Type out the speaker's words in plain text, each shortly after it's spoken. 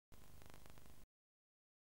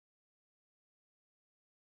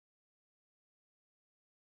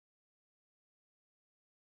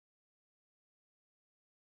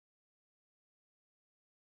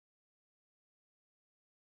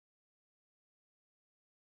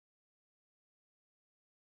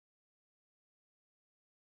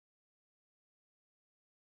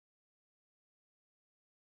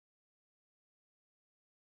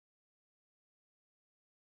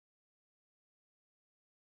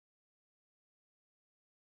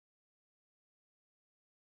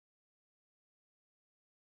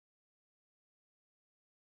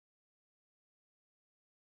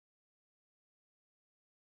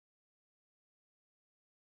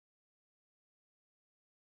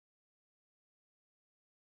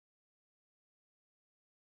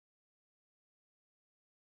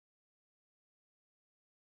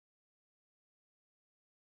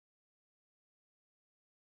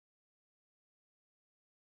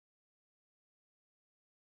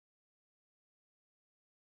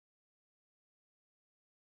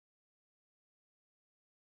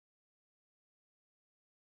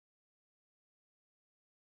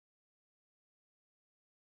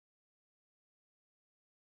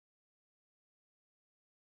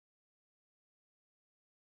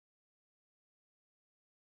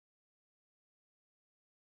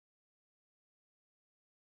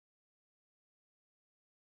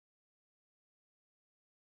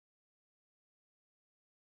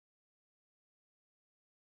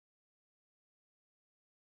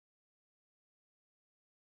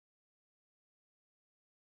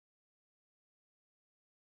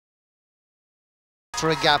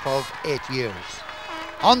after a gap of 8 years.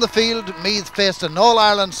 On the field, Meath faced an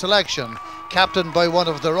All-Ireland selection captained by one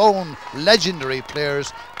of their own legendary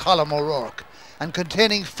players, Colm O'Rourke, and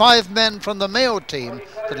containing 5 men from the Mayo team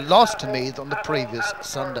that lost to Meath on the previous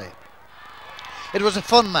Sunday. It was a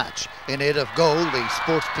fun match in aid of Goal, the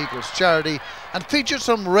sports people's charity, and featured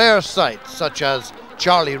some rare sights such as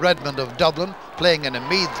Charlie Redmond of Dublin playing in a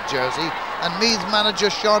Meath jersey and Meath manager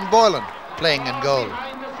Sean Boylan playing in goal.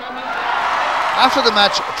 After the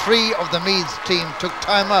match, 3 of the Meath team took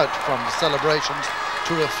time out from the celebrations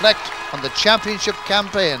to reflect on the championship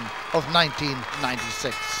campaign of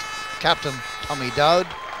 1996. Captain Tommy Dowd,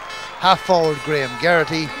 half-forward Graham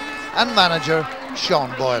Geraghty and manager Sean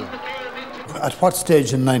Boylan. At what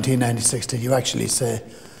stage in 1996 did you actually say,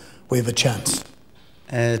 we have a chance?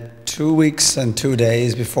 2 weeks and 2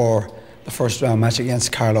 days before the first round match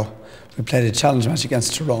against Carlow, we played a challenge match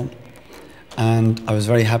against Tyrone, and I was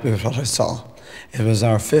very happy with what I saw. It was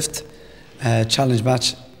our 5th challenge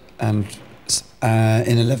match and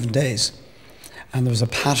in 11 days, and there was a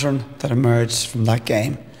pattern that emerged from that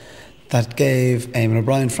game that gave Eamon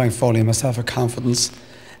O'Brien, Frank Foley and myself a confidence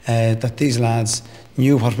that these lads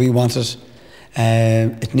knew what we wanted.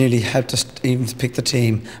 It nearly helped us even to pick the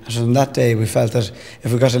team, and from that day we felt that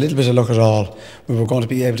if we got a little bit of luck at all, we were going to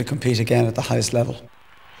be able to compete again at the highest level.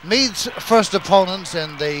 Meath's first opponents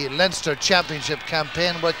in the Leinster Championship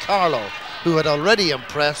campaign were Carlow, who had already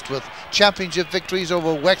impressed with championship victories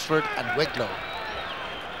over Wexford and Wicklow.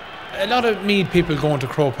 A lot of Meath people going to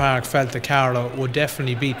Croke Park felt that Carlow would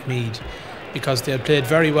definitely beat Meath because they had played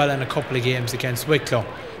very well in a couple of games against Wicklow.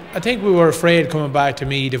 I think we were afraid coming back to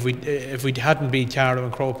Meath if we hadn't beat Carlow in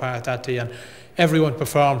Croke Park that day, and everyone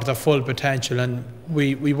performed to their full potential, and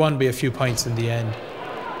we won by a few points in the end.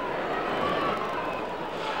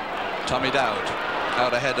 Tommy Dowd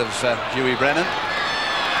out ahead of Hughie Brennan.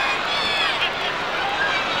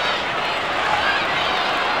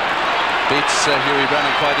 Beats Hughie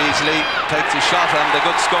Brennan quite easily, takes his shot, and a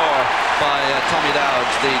good score by Tommy Dowd,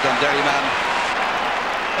 the Dundee man.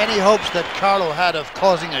 Any hopes that Carlow had of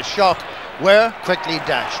causing a shock were quickly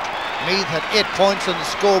dashed. Meath had 8 points on the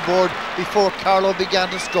scoreboard before Carlow began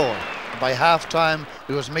to score. By half-time,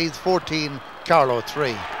 it was Meath 14, Carlow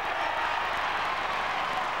 3.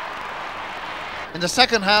 In the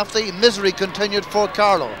second half, the misery continued for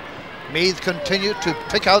Carlow. Meath continued to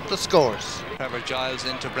pick out the scores. Trevor Giles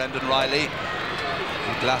into Brendan Riley.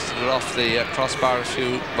 He blasted it off the crossbar a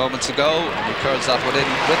few moments ago, and he curls that one in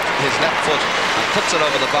with his left foot and puts it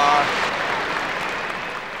over the bar.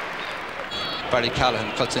 Barry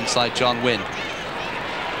Callahan cuts inside John Wynne.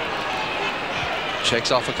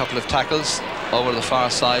 Shakes off a couple of tackles over the far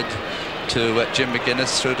side to Jim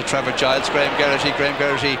McGuinness, through to Trevor Giles. Graham Geraghty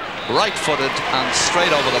right-footed and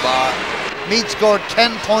straight over the bar. Meath scored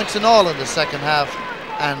 10 points in all in the second half,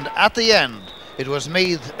 and at the end it was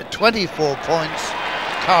Meath 24 points,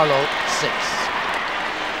 Carlow 6.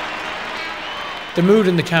 The mood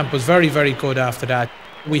in the camp was very, very good after that.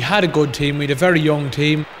 We had a good team, we had a very young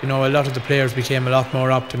team. You know, a lot of the players became a lot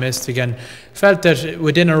more optimistic and felt that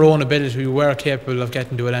within our own ability we were capable of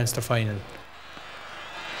getting to a Leinster final.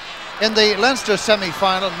 In the Leinster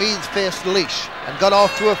semi-final, Meath faced Laois and got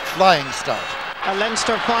off to a flying start. A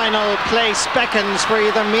Leinster final place beckons for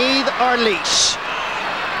either Meath or Laois.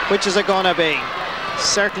 Which is it going to be?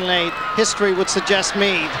 Certainly history would suggest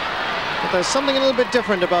Meath, but there's something a little bit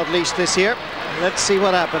different about Laois this year. Let's see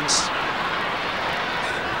what happens.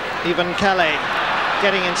 Even Kelly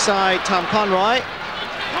getting inside Tom Conroy,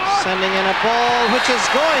 sending in a ball which is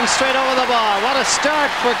going straight over the bar. What a start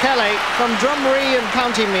for Kelly from Drumree in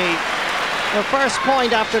County Meath. The first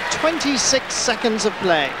point after 26 seconds of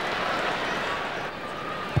play.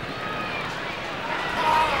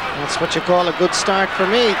 That's what you call a good start for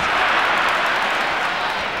Meath.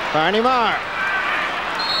 Barney Marr.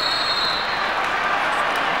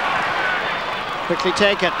 Quickly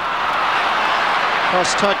taken.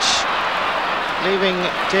 First touch, leaving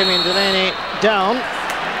Damien Delaney down.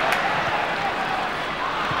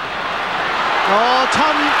 Oh,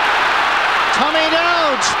 Tommy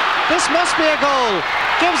Dowd. This must be a goal.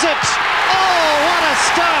 Gives it. Oh, what a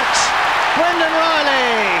start. Brendan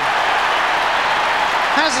Riley.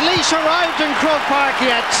 Has Laois arrived in Croke Park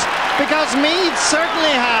yet? Because Meath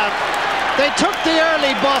certainly have. They took the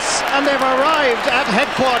early bus and they've arrived at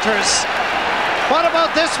headquarters. What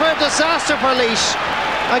about this for a disaster for Laois?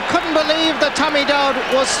 I couldn't believe that Tommy Dowd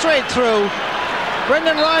was straight through.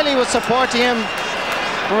 Brendan Riley was supporting him.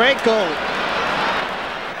 Great goal.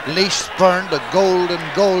 Laois spurned a golden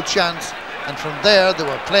goal chance, and from there they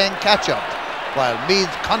were playing catch-up, while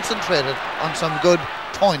Meath concentrated on some good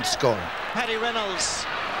point scoring. Paddy Reynolds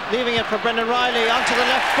leaving it for Brendan Riley onto the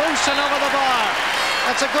left boot and over the bar.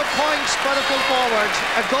 That's a good point by the full forward.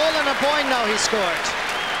 A goal and a point now he scored.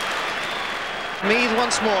 Meath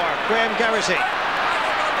once more, Graham Geraghty.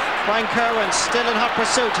 Brian Kerwin still in hot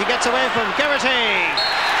pursuit. He gets away from Geraghty.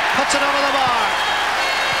 Puts it over the bar.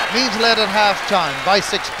 Meath led at half-time by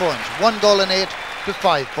 6 points, 1 goal and 8 to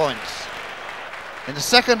 5 points. In the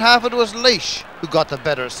second half it was Laois who got the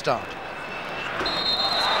better start.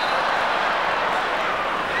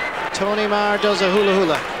 Tony Marr does a hula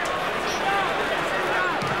hula.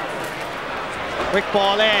 Quick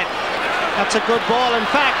ball in. That's a good ball, in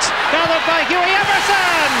fact. Gathered by Hughie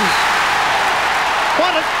Emerson.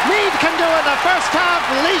 What Meath can do in the first half,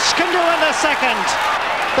 Laois can do in the second.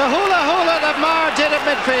 The hula hula that Marr did at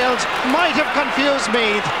midfield might have confused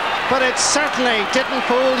Meath, but it certainly didn't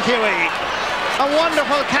fool Hughie. A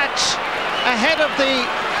wonderful catch ahead of the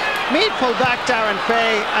Meath full-back Darren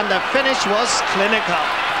Fay, and the finish was clinical.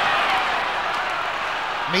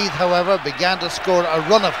 Meath, however, began to score a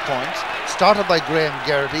run of points, started by Graham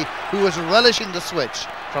Geraghty, who was relishing the switch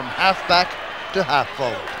from half-back to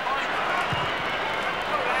half-forward.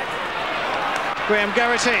 Graham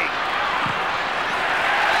Geraghty.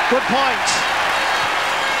 Good point.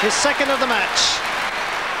 His second of the match.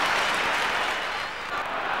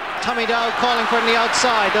 Tommy Dowd calling for it on the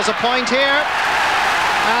outside. There's a point here,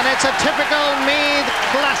 and it's a typical Meath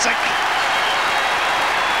classic.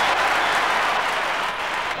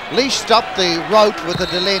 Laois stopped the rout with a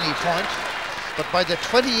Delaney point, but by the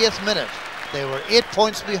 28th minute they were 8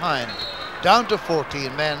 points behind, down to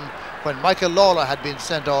 14 men, when Michael Lawler had been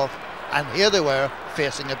sent off, and here they were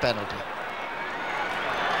facing a penalty.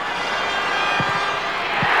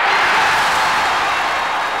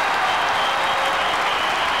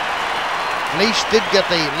 Laois did get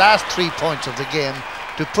the last 3 points of the game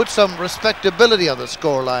to put some respectability on the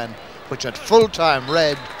scoreline, which at full time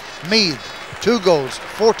read Meath 2 goals,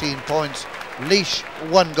 14 points, Laois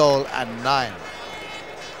 1 goal and 9.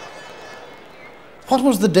 What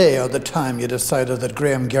was the day or the time you decided that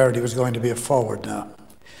Graham Geraghty was going to be a forward now?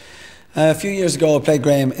 A few years ago I played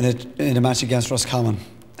Graham in a match against Roscommon,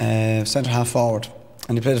 centre half forward,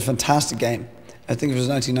 and he played a fantastic game. I think it was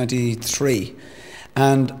 1993,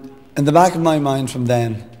 and in the back of my mind from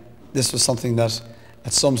then, this was something that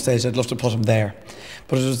at some stage I'd love to put him there.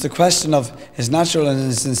 But it was the question of his natural and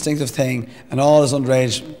his instinctive thing, and all his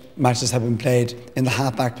underage matches have been played in the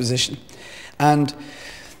half-back position. And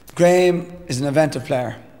Graham is an inventive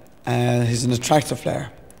player. He's an attractive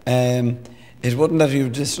player. It wouldn't that he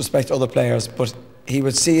would disrespect other players, but he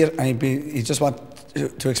would see it and he'd just want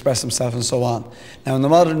to express himself and so on. Now in the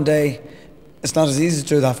modern day, it's not as easy to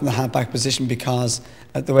do that from the half-back position, because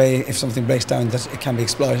the way if something breaks down that it can be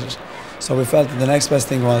exploited. So we felt that the next best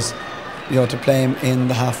thing was, to play him in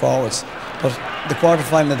the half forwards. But the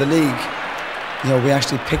quarter-final of the league, we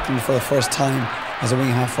actually picked him for the first time as a wing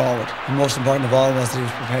half forward. And most important of all was that he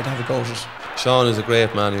was prepared to have a go at it. Sean is a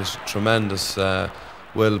great man. He's tremendous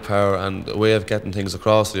willpower and a way of getting things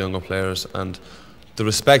across to the younger players, and the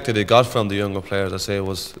respect that he got from the younger players, I say,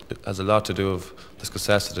 has a lot to do with the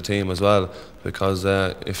success of the team as well, because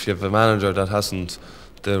if you have a manager that hasn't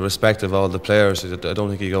the respect of all the players, I don't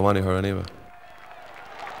think he'd go anywhere anyway.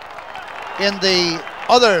 In the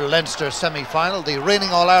other Leinster semi-final, the reigning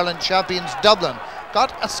All-Ireland champions Dublin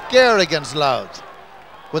got a scare against Louth.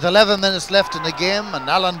 With 11 minutes left in the game, an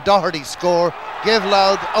Alan Doherty score gave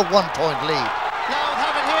Louth a 1-point lead. Louth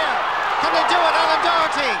have it here. Can they do it? Alan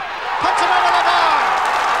Doherty puts it over the bar,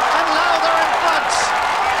 and Louth are in front.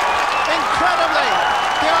 Incredibly,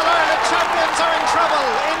 the All-Ireland champions are in trouble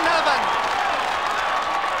in Navan.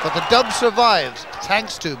 But the Dub survives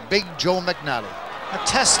thanks to Big Joe McNally. A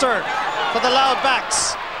tester for the Louth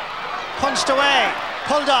backs. Punched away,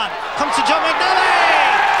 pulled on, comes to Joe McNally.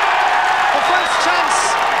 The first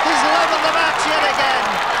chance, he's leveled the match yet again.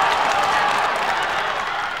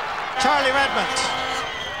 Charlie Redmond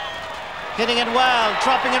hitting it well,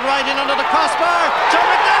 dropping it right in under the crossbar. Joe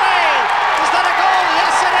McNally, is that a goal?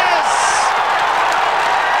 Yes, it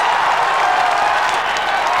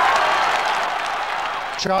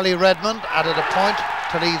is. Charlie Redmond added a point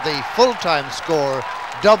to leave the full-time score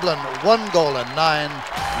Dublin 1 goal and 9,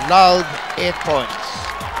 Louth 8 points.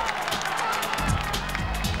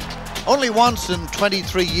 Only once in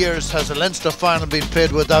 23 years has a Leinster final been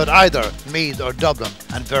played without either Meath or Dublin,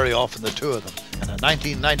 and very often the two of them. And in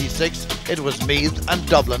 1996 it was Meath and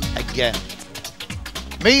Dublin again.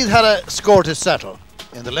 Meath had a score to settle.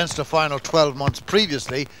 In the Leinster final 12 months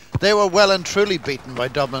previously, they were well and truly beaten by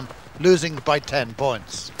Dublin, losing by 10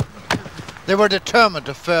 points. They were determined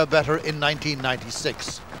to fare better in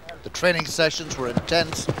 1996. The training sessions were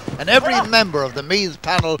intense and every member of the Meath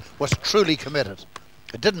panel was truly committed.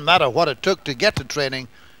 It didn't matter what it took to get to training,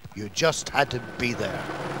 you just had to be there.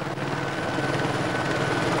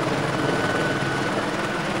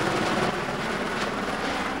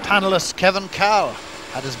 Panellist Kevin Cowell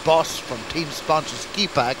had his boss from team sponsor Ski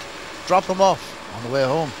Pack drop him off on the way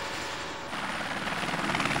home.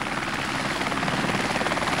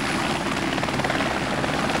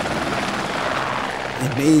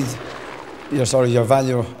 In Meath, your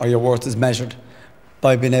value or your worth is measured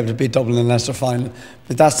by being able to beat Dublin in the Leinster final.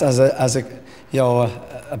 But that's as a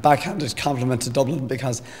backhanded compliment to Dublin,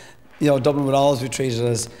 because Dublin would always be treated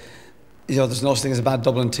as there's no such thing as a bad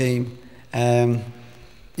Dublin team.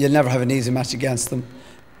 You'll never have an easy match against them.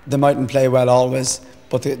 They mightn't play well always,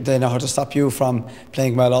 but they know how to stop you from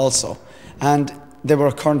playing well also. And they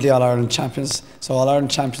were currently All-Ireland champions, so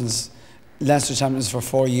All-Ireland champions, Leinster champions for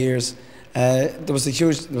 4 years. It was a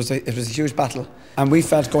huge battle, and we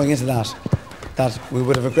felt going into that we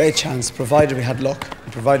would have a great chance, provided we had luck,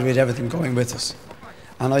 and provided we had everything going with us.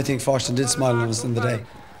 And I think fortune did smile on us in the day.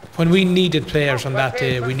 When we needed players on that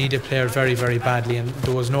day, we needed players very, very badly, and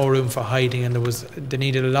there was no room for hiding, and they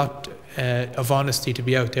needed a lot of honesty to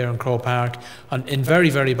be out there in Croke Park in very,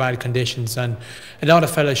 very bad conditions. And a lot of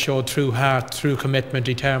fellas showed through heart, through commitment,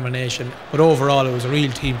 determination. But overall, it was a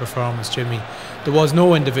real team performance, Jimmy. There was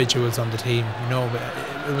no individuals on the team,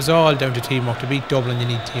 it was all down to teamwork. To beat Dublin, you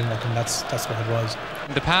need teamwork, and that's what it was.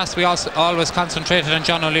 In the past, we also always concentrated on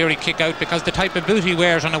John O'Leary kick out, because the type of boot he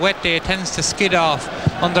wears on a wet day tends to skid off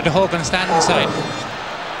under the Hogan standing side.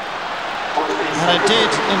 And it did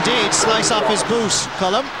indeed slice off his boot,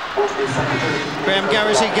 Colm. Graham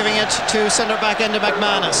Garrity giving it to centre back Enda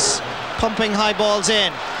McManus, pumping high balls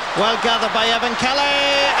in, well gathered by Evan Kelly,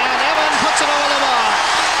 and Evan puts it over the bar.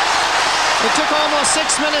 It took almost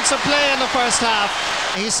 6 minutes of play in the first half.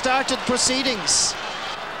 He started proceedings.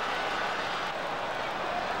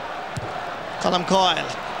 Colm Coyle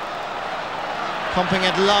pumping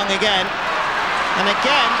it long again, and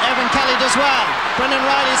again Evan Kelly does well. Brendan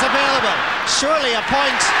Riley's available. Surely a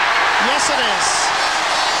point. Yes, it is.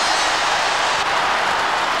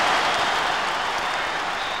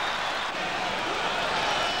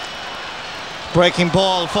 Breaking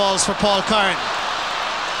ball falls for Paul Curran.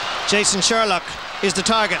 Jason Sherlock is the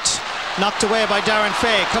target. Knocked away by Darren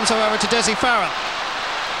Fay. Comes however to Desi Farrell.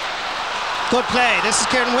 Good play. This is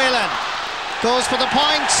Kieran Whelan. Goes for the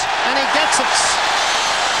point, and he gets it.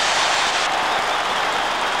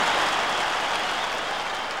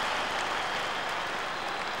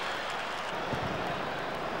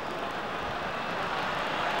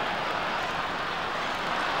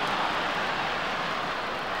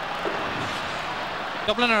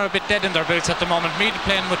 Dublin are a bit dead in their boots at the moment. Meath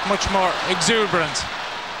playing with much more exuberance.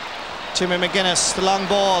 Jimmy McGuinness, the long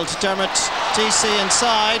ball to Dermot TC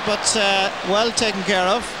inside, but well taken care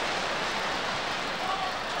of.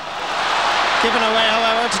 Given away,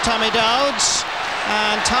 however, to Tommy Dowd,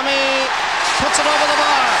 and Tommy puts it over the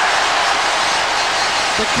bar.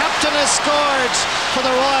 The captain has scored for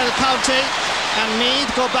the Royal County, and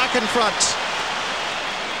Meath go back in front.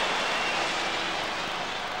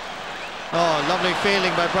 Oh, lovely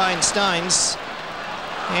fielding by Brian Steins.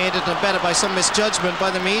 Aided and abetted by some misjudgment by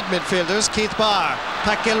the Meath midfielders. Keith Barr,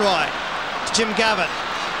 Pat Gilroy, to Jim Gavin.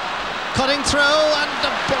 Cutting through, and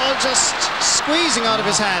the ball just squeezing out of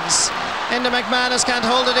his hands. Enda McManus can't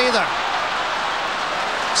hold it either.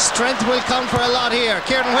 Strength will come for a lot here.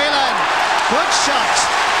 Kieran Whelan, good shot,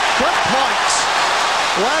 good point.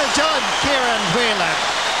 Well done, Kieran Whelan.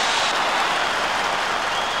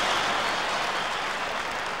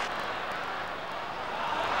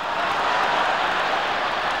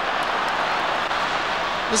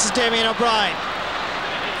 This is Damien O'Brien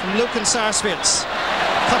from Lucan Sarsfields.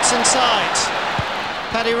 Cuts inside.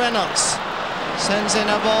 Paddy Reynolds sends in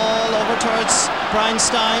a ball over towards Brian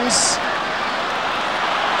Steins.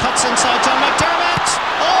 Cuts inside John McDermott.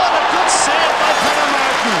 Oh, and a good save by Peter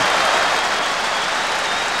Martin.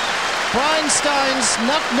 Brian Steins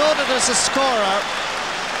not noted as a scorer,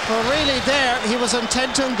 but really there he was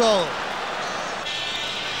intent on goal.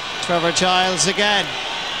 Trevor Giles again.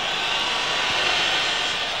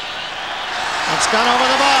 It's gone over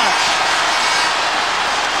the bar.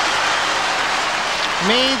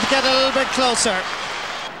 Meath get a little bit closer.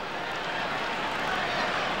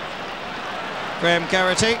 Graham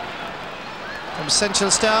Garrity from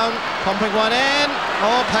Centralstown, pumping one in.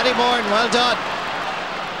 Oh, Paddy Moran, well done.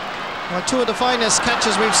 Well, two of the finest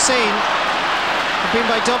catches we've seen have been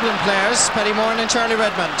by Dublin players, Paddy Moran and Charlie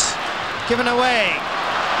Redmond. Given away.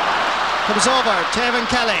 Comes over to Evan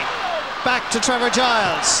Kelly. Back to Trevor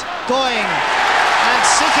Giles. Going. And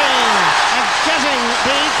Connaught seeking and getting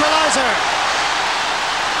the equaliser.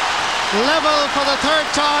 Level for the third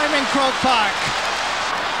time in Croke Park.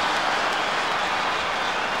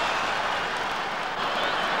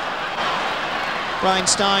 Brian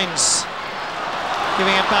Steins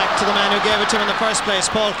giving it back to the man who gave it to him in the first place,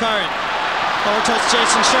 Paul Curran. Over towards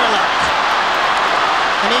Jason Sherlock.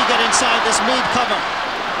 And he get inside this Meath cover.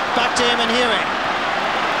 Back to him and Hearing.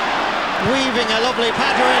 Weaving a lovely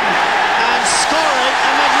pattern and scoring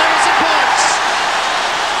a magnificent point.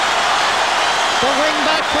 The wing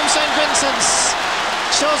back from St Vincent's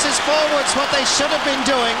shows his forwards what they should have been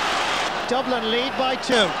doing. Dublin lead by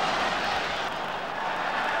 2.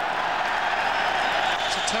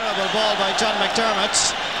 It's a terrible ball by John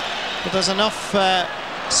McDermott, but there's enough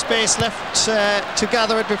space left to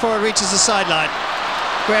gather it before it reaches the sideline.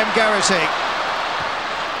 Graham Garrity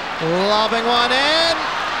lobbing one in.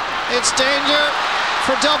 It's danger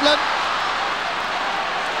for Dublin.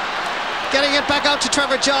 Getting it back out to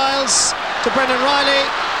Trevor Giles, to Brendan Riley.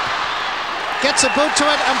 Gets a boot to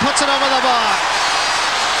it and puts it over the bar.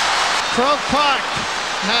 Croke Park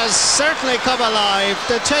has certainly come alive.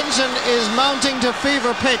 The tension is mounting to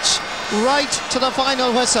fever pitch right to the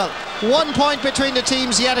final whistle. 1 point between the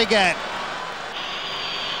teams yet again.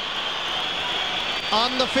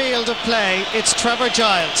 On the field of play, it's Trevor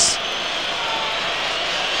Giles.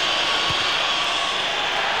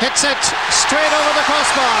 Hits it straight over the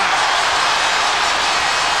crossbar.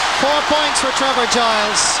 4 points for Trevor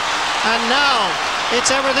Giles. And now it's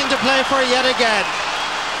everything to play for yet again.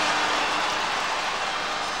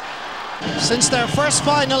 Since their first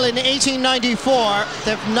final in 1894,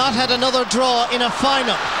 they've not had another draw in a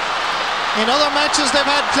final. In other matches they've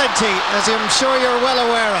had plenty, as I'm sure you're well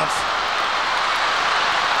aware of.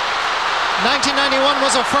 1991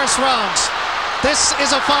 was a first round. This is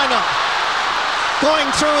a final. Going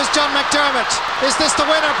through is John McDermott. Is this the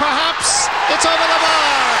winner, perhaps? It's over the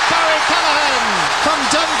bar. Barry Callahan from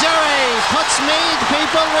Dundurry puts Meath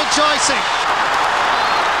people rejoicing.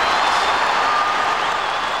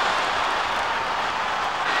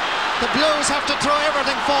 The Blues have to throw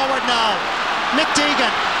everything forward now. Mick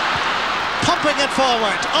Deegan pumping it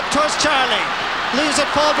forward, up towards Charlie. Leaves it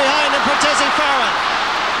fall behind him for Desi Farrell.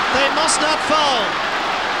 They must not fall,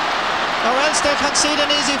 or else they'll concede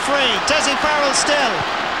an easy free. Desi Farrell still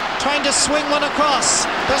trying to swing one across.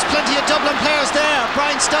 There's plenty of Dublin players there.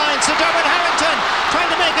 Brian Steins to Dermot Harrington,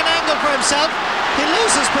 trying to make an angle for himself. He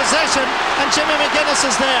loses possession and Jimmy McGuinness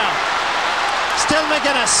is there. Still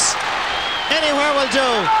McGuinness. Anywhere will do,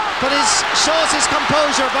 but he shows his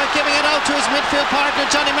composure by giving it out to his midfield partner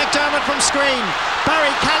Johnny McDermott from screen.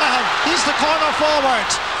 Barry Callahan, he's the corner forward,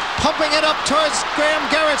 pumping it up towards Graham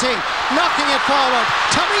Garrity, knocking it forward.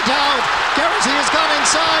 Tommy Dowd, Garrity has gone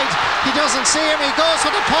inside. He doesn't see him, he goes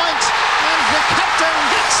for the point, and the captain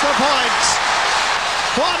gets the point.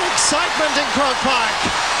 What excitement in Croke Park.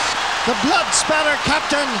 The blood-spatter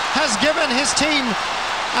captain has given his team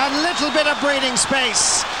a little bit of breathing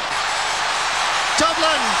space.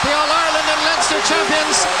 Dublin, the All-Ireland and Leinster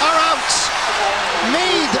champions, are out.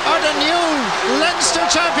 Meath are the new Leinster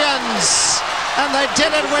champions, and they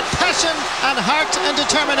did it with passion and heart and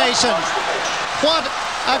determination. What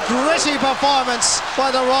a gritty performance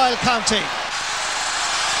by the Royal County.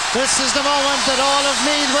 This is the moment that all of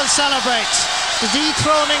Meath will celebrate. The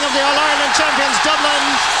dethroning of the All-Ireland champions Dublin,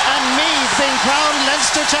 and Meath being crowned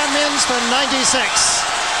Leinster champions for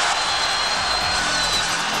 96.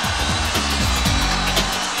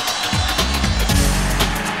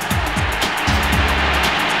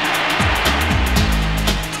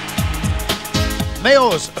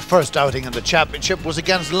 Mayo's first outing in the championship was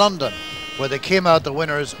against London, where they came out the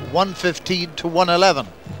winners 115 to 111.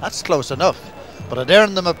 That's close enough, but it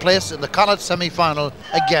earned them a place in the Connaught semi-final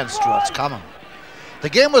against Roscommon. The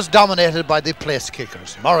game was dominated by the place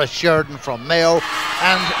kickers, Maurice Sheridan from Mayo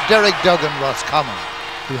and Derek Duggan Roscommon,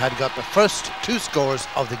 who had got the first 2 scores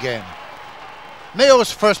of the game.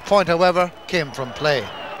 Mayo's first point, however, came from play.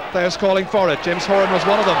 Players calling for it. James Horan was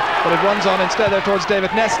one of them, but it runs on instead there towards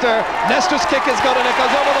David Nestor. Nestor's kick is good and it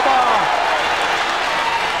goes over the bar.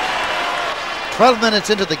 12 minutes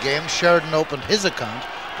into the game, Sheridan opened his account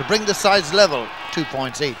to bring the sides level, 2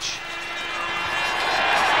 points each.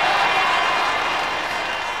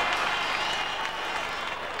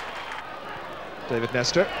 David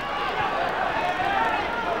Nestor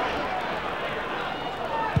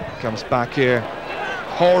comes back here.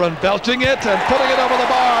 Horan belting it and putting it over the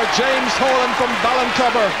bar. James Horan from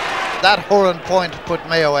Ballincover. That Horan point put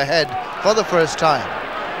Mayo ahead for the first time.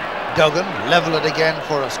 Duggan level it again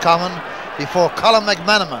for Roscommon before Colin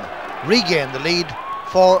McManaman regained the lead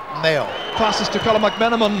for Mayo. Passes to Colin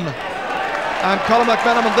McManaman. And Colin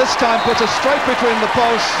McMenamin this time puts it straight between the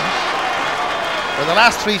posts. Well, the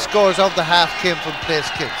last 3 scores of the half came from place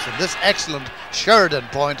kicks, and this excellent Sheridan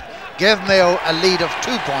point gave Mayo a lead of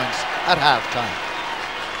 2 points at half time.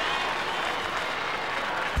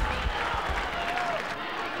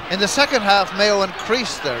 In the second half, Mayo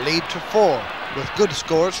increased their lead to 4 with good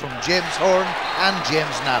scores from James Horan and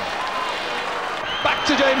James Nallen. Back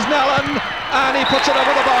to James Nallen, and he puts it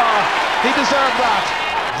over the bar. He deserved that.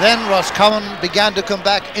 Then Roscommon began to come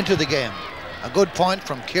back into the game. A good point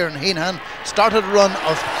from Kieran Heenan started a run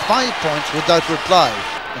of 5 points without reply,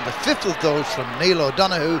 and the 5th of those from Neil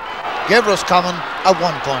O'Donoghue gave Roscommon a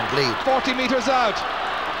 1-point lead. 40 metres out.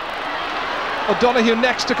 O'Donoghue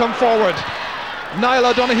next to come forward. Niall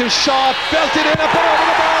O'Donoghue's shot, belted in and put over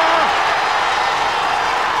the bar.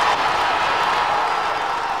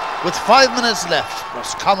 With 5 minutes left,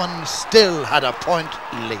 Roscommon still had a point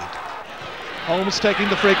lead. Holmes taking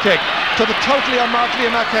the free kick to the totally unmarked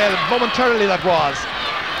Liam McHale, momentarily that was.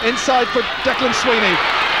 Inside for Declan Sweeney.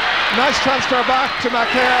 Nice transfer back to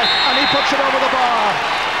McHale, and he puts it over the bar.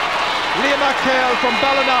 Liam McHale from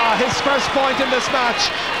Ballina, his first point in this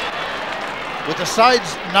match. With the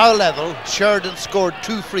sides now level, Sheridan scored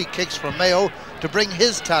 2 free kicks from Mayo to bring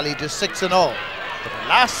his tally to 6 in all. But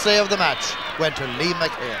the last save of the match went to Lee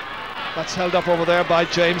McHale. That's held up over there by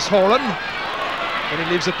James Horan, and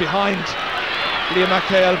he leaves it behind. Liam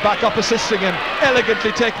McHale back up assisting him,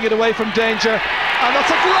 elegantly taking it away from danger, and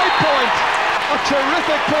that's a great point, a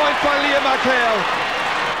terrific point by Liam McHale.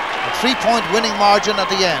 A 3-point winning margin at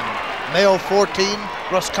the end. Mayo 14,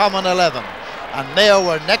 Roscommon 11, and Mayo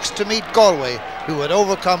were next to meet Galway, who had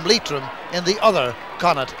overcome Leitrim in the other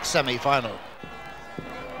Connaught semi-final.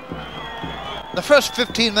 The first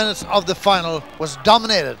 15 minutes of the final was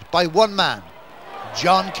dominated by one man,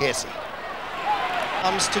 John Casey.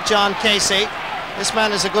 Comes to John Casey. This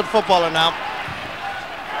man is a good footballer now.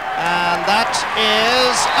 And that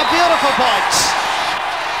is a beautiful point.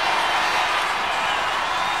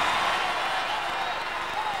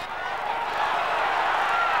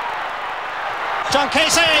 John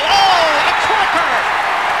Casey, oh, a cracker!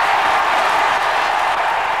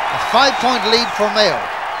 A 5-point lead for Mayo,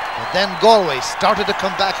 but then Galway started to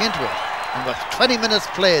come back into it, and with 20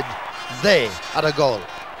 minutes played, they had a goal.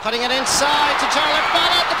 Putting it inside to Charlotte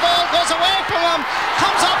Bennett, the ball goes away from him,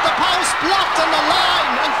 comes off the post, blocked on the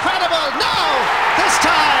line, incredible, no! This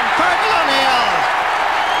time, Fergal O'Neill.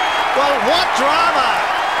 Well, what drama!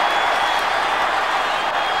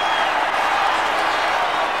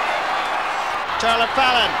 Charlotte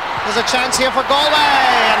Fallon, there's a chance here for Galway,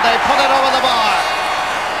 and they put it over the bar.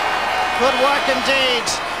 Good work indeed,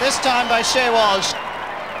 this time by Shea Walsh.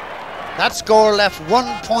 That score left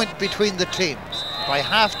 1 point between the teams. By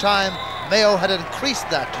half-time, Mayo had increased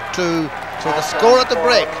that to 2, so the score at the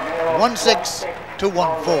break, 1-6 to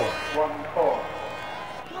 1-4.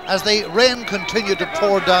 As the rain continued to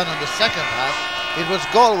pour down in the second half, it was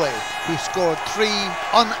Galway who scored 3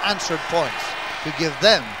 unanswered points to give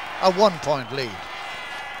them a 1-point lead.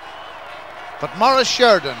 But Maurice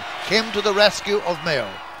Sheridan came to the rescue of Mayo,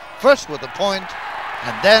 first with a point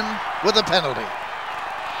and then with a penalty.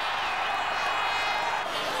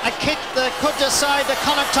 A kick that could decide the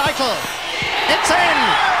Connaught title. It's in,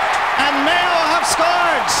 and Mayo have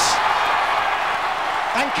scored.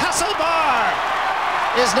 And Castlebar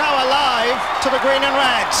is now alive to the green and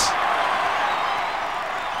reds.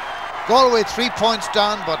 Galway 3 points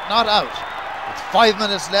down, but not out. With 5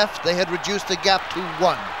 minutes left, they had reduced the gap to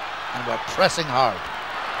 1 and were pressing hard.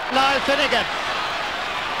 Niall Finnegan.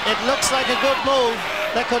 It looks like a good move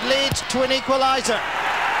that could lead to an equaliser.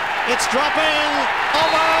 It's dropping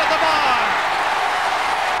over the bar.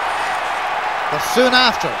 But soon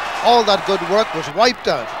after, all that good work was wiped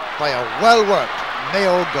out by a well-worked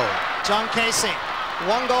Mayo goal. John Casey,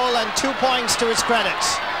 1 goal and 2 points to his credit.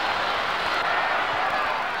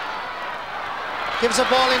 Gives a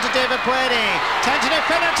ball into David Brady. Tentative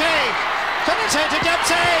Finnerty. Finnerty to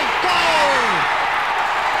Dempsey. Goal!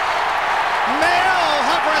 Mayo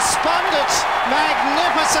have responded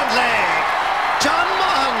magnificently. John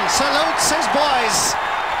Maughan salutes his boys,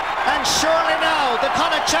 and surely now the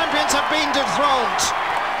Connaught champions have been dethroned.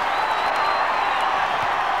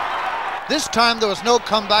 This time there was no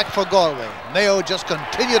comeback for Galway. Mayo just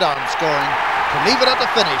continued on scoring to leave it at the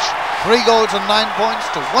finish. 3 goals and 9 points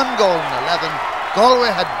to 1 goal and 11. Galway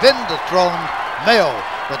had been dethroned. Mayo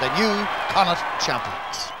were the new Connaught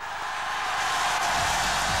champions.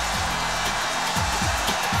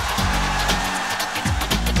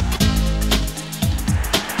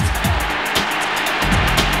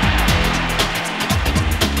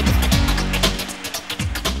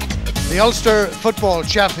 The Ulster Football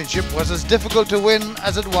Championship was as difficult to win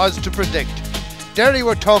as it was to predict. Derry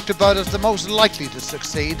were talked about as the most likely to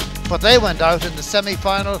succeed, but they went out in the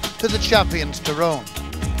semi-final to the champions Tyrone.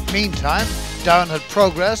 Meantime, Down had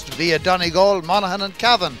progressed via Donegal, Monaghan and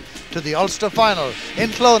Cavan to the Ulster final in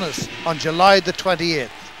Clonus on July the 28th.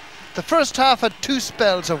 The first half had two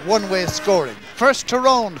spells of one-way scoring. First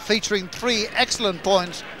Tyrone featuring 3 excellent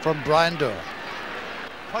points from Brian Doerr.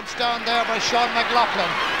 Punched down there by Sean McLaughlin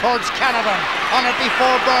towards Canavan. On it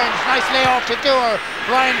before Burns. Nice layoff to Doerr.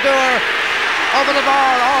 Brian Doerr over the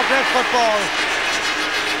bar. Oh, great football.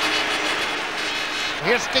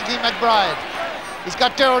 Here's Stinky McBride. He's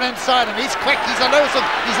got Doerr inside him. He's quick. He's elusive.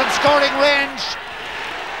 He's in scoring range.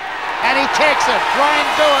 And he takes it. Brian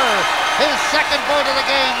Doerr, his second point of the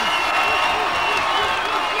game.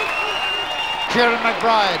 Kieran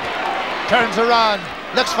McBride turns around.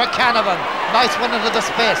 Looks for Canavan. Nice one into the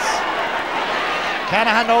space.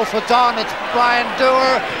 Canavan knows what's on. It's Brian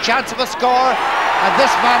Doerr. Chance of a score. And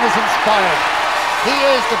this man is inspired. He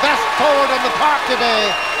is the best forward on the park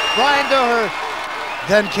today. Brian Doerr.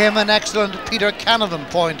 Then came an excellent Peter Canavan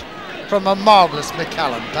point from a marvellous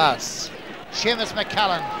McCallum pass. Seamus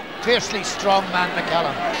McCallum. Fiercely strong man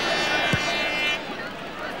McCallum.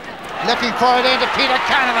 Looking for it into Peter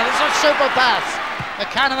Canavan. It's a super pass.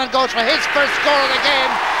 McCanavan goes for his first score of the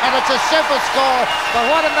game, and it's a simple score, but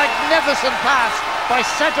what a magnificent pass by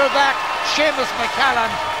centre-back Seamus McCallum.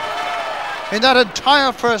 In that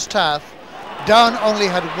entire first half, Down only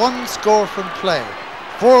had 1 score from play.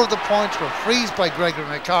 4 of the points were frees by Gregory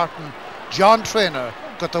McCartan. John Traynor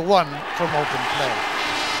got the 1 from open play.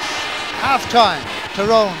 Half-time,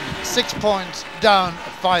 Tyrone 6 points, Down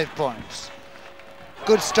 5 points.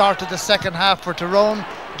 Good start to the second half for Tyrone.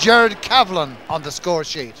 Gerard Cavlin on the score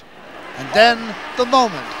sheet. And then the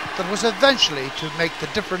moment that was eventually to make the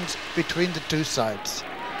difference between the two sides.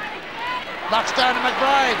 Knocks down to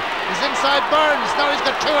McBride. He's inside Burns. Now he's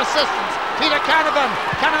got 2 assistants. Peter Canavan.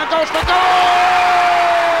 Canavan goes for goal!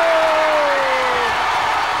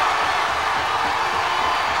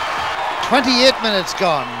 28 minutes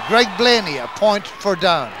gone. Greg Blaney, a point for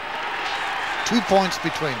Down. 2 points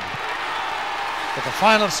between them. But the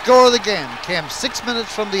final score of the game came 6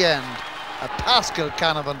 minutes from the end. A Pascal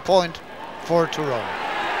Canavan point for Tyrone.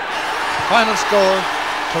 Final score,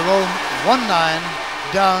 Tyrone 1-9,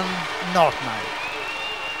 Down 0-9.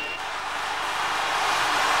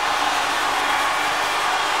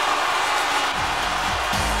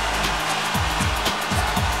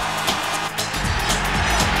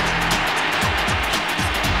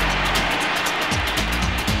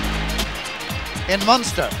 In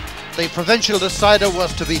Munster, the provincial decider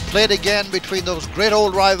was to be played again between those great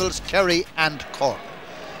old rivals Kerry and Cork.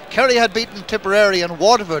 Kerry had beaten Tipperary and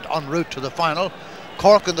Waterford en route to the final.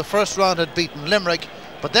 Cork in the first round had beaten Limerick,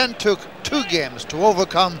 but then took 2 games to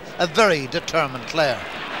overcome a very determined Clare.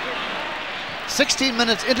 16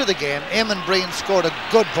 minutes into the game, Eamon Breen scored a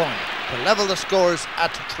good point to level the scores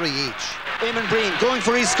at 3 each. Eamon Breen going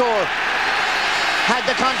for his score. Had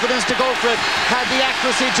the confidence to go for it, had the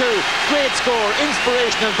accuracy too. Great score,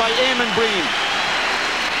 inspirational by Eamon Breen.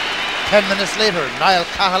 10 minutes later, Niall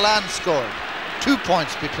Cahalan scored. 2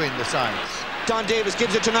 points between the sides. Don Davis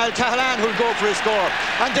gives it to Niall Cahalan, who'll go for his score.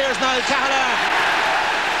 And there's Niall Cahalan.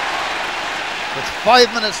 With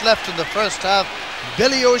 5 minutes left in the first half,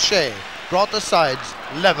 Billy O'Shea brought the sides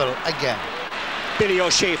level again. Billy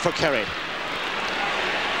O'Shea for Kerry.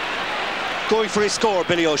 Going for his score,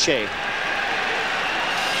 Billy O'Shea.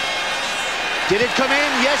 Did it come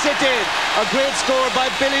in? Yes, it did. A great score by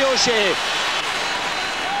Billy O'Shea.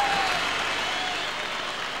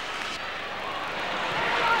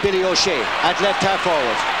 Billy O'Shea at left half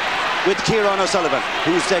forward with Kieran O'Sullivan,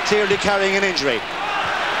 who's clearly carrying an injury.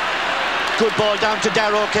 Good ball down to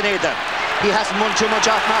Darragh Canada. He hasn't won too much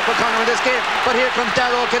off Mark O'Connor in this game, but here comes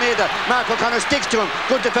Darragh Canada. Mark O'Connor sticks to him.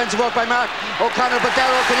 Good defensive work by Mark O'Connor, but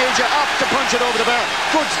Darragh Canada up to punch it over the bar.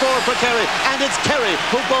 Good score for Kerry, and it's Kerry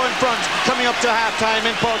who go in front coming up to half-time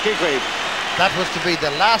in Páirc Uí Chaoimh. That was to be the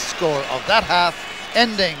last score of that half,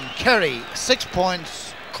 ending Kerry 6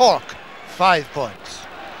 points, Cork 5 points.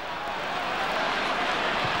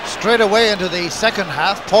 Straight away into the second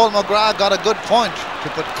half, Paul McGrath got a good point to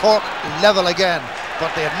put Cork level again,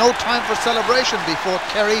 but they had no time for celebration before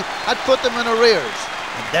Kerry had put them in arrears.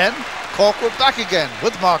 And then Cork were back again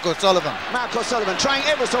with Mark O'Sullivan. Mark O'Sullivan trying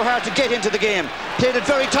ever so hard to get into the game. Played it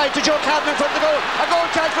very tight to Joe Kavanagh in front of the goal. A goal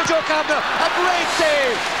chance for Joe Kavanagh. A great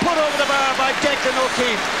save put over the bar by Declan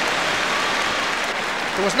O'Keefe.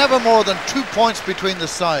 There was never more than 2 points between the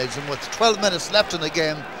sides, and with 12 minutes left in the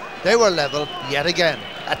game, they were level yet again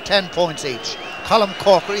at 10 points each. Colm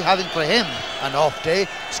Corkery, having for him an off day,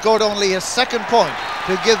 scored only his second point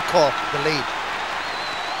to give Cork the lead.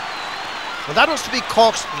 Well, that was to be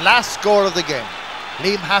Cork's last score of the game.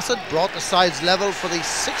 Liam Hassett brought the sides level for the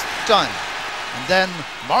 6th time, and then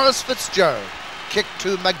Maurice Fitzgerald kicked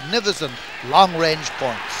 2 magnificent long-range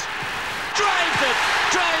points. Drives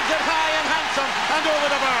it high and handsome and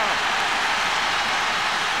over the bar.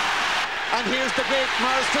 And here's the great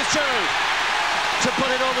Maurice Fitzgerald to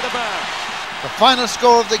put it over the bar. The final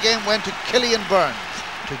score of the game went to Killian Burns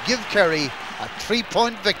to give Kerry a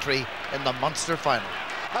 3-point victory in the Munster final.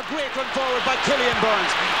 A great run forward by Killian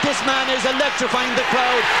Burns. This man is electrifying the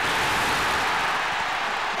crowd.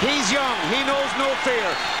 He's young, he knows no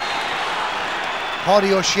fear.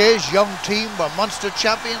 Paddy O'Shea's young team were Munster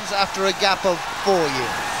champions after a gap of 4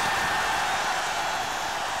 years.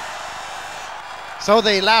 So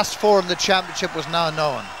the last four in the championship was now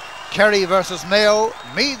known. Kerry versus Mayo,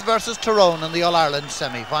 Meath versus Tyrone in the All-Ireland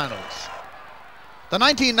semi-finals. The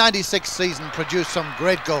 1996 season produced some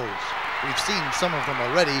great goals. We've seen some of them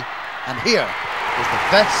already, and here is the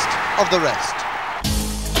best of the rest.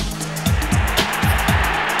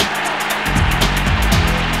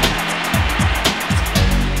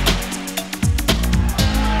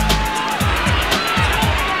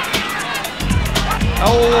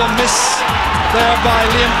 Oh, a miss there by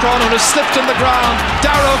Liam Cronin, who slipped on the ground.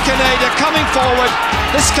 Darrow Canada coming forward.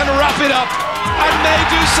 This can wrap it up, and may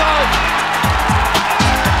do so.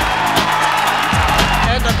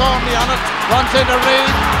 Enda Gormley on it, runs into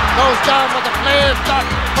Reid, goes down with the play stop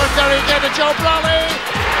for Kerry again to Joe Brawley.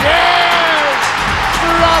 Yes!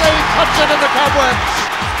 Brawley cuts it in the cobwebs.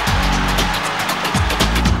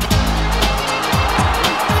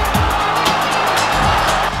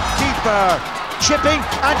 Keeper chipping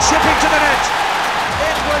to the net.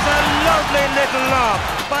 It was a lovely little lob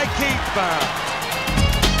by Keeper.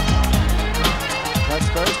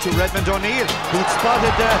 Transfers to Redmond O'Neill, who'd spotted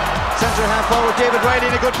centre half forward David Riley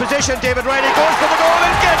in a good position. David Riley goes for the goal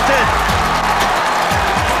and gets it.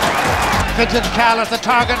 Fintan Cal is the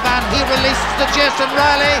target man. He releases the Jason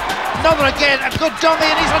Riley. Another again, a good dummy,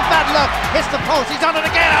 and he's on bad luck. Hits the post, he's on it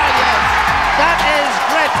again. Oh yes, that is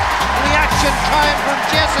great reaction time from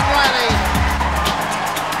Jason Riley.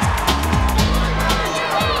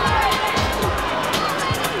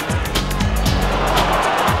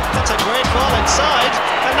 That's a great ball inside,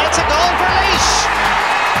 and that's a goal for Laois.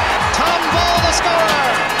 Tom Ball, the scorer.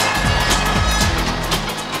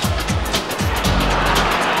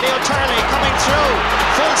 Leo Turley coming through,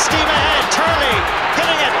 full steam ahead. Turley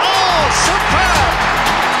hitting it. Oh, superb!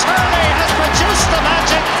 Turley has produced the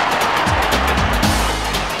magic.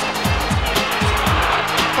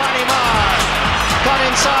 Barney Marr got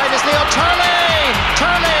inside is Leo Turley.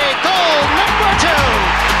 Turley, goal number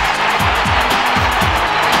 2.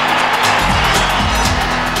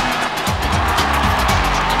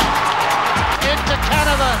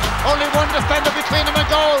 Only one defender between him and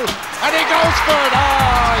goal, and he goes for it.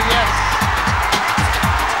 Oh yes.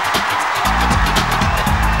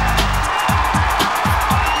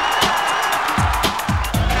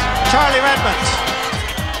 Charlie Redmond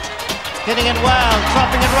hitting it well,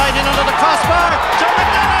 dropping it right in under the crossbar. Joe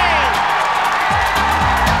McNally.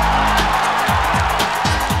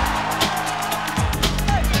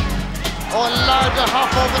 Oh, allowed to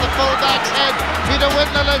hop over the fullback's head. Peter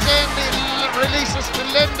Whitnell is in. Releases to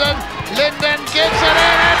Linden. Linden gives it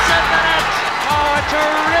in. It's in the net. Oh, a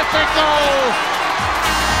terrific goal.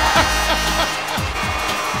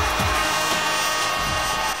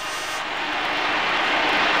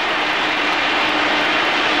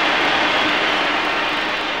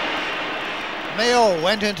 Mayo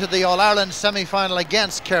went into the All-Ireland semi-final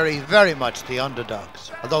against Kerry very much the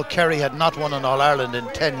underdogs. Although Kerry had not won an All-Ireland in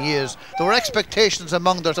 10 years, there were expectations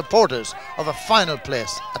among their supporters of a final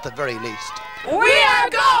place at the very least. We are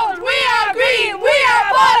gold, we are green, we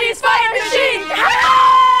are Body's fire machine.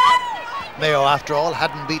 Mayo, after all,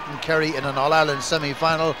 hadn't beaten Kerry in an All-Ireland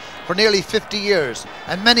semi-final for nearly 50 years,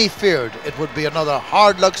 and many feared it would be another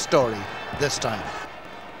hard-luck story this time.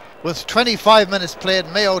 With 25 minutes played,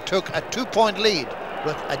 Mayo took a 2-point lead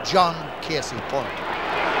with a John Casey point.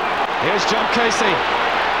 Here's John Casey,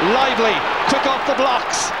 lively, quick off the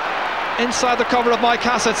blocks, inside the cover of Mike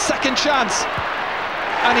Hassett, second chance,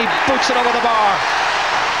 and he boots it over the bar.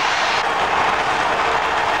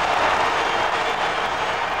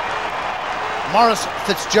 Maurice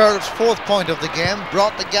Fitzgerald's 4th point of the game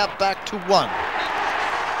brought the gap back to 1.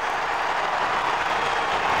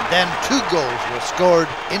 Then 2 goals were scored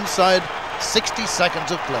inside 60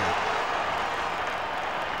 seconds of play.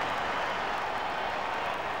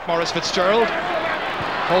 Maurice Fitzgerald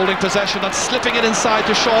holding possession and slipping it inside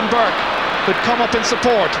to Sean Burke. who'd come up in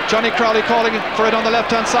support. Johnny Crowley calling for it on the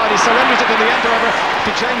left-hand side. He surrenders it in the end, however,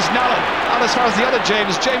 to James Nallen. And as far as the other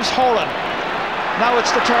James Horan. Now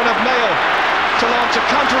it's the turn of Mayo to launch a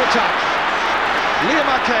counter-attack. Liam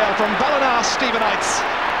McHale from Ballina Stephenites.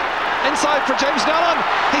 Inside for James Nallen.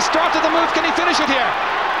 He started the move. Can he finish it here?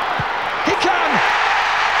 He can!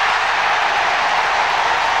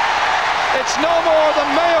 It's no more than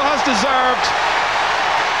Mayo has deserved.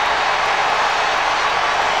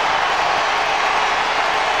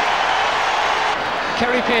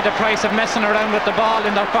 Kerry paid the price of messing around with the ball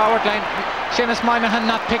in their forward line. Seamus Moynihan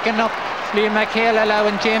not picking up, Liam McHale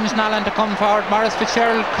allowing James Nallen to come forward. Maurice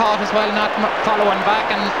Fitzgerald caught as well, not following back,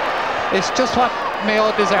 and it's just what Mayo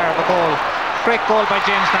deserve, a goal. Great goal by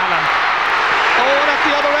James Nallen. Oh, and at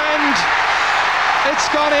the other end, it's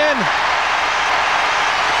gone in.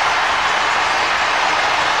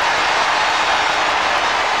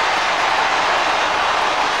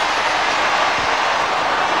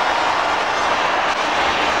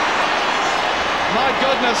 My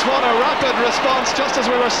goodness, what a rapid response, just as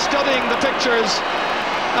we were studying the pictures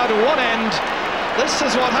at one end. This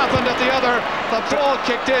is what happened at the other. The ball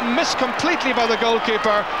kicked in, missed completely by the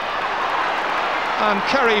goalkeeper. And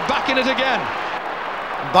Kerry back in it again.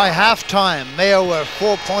 By half-time, Mayo were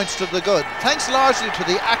 4 points to the good, thanks largely to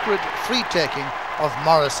the accurate free-taking of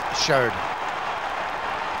Maurice Sheridan.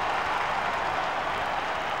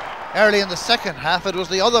 Early in the second half, it was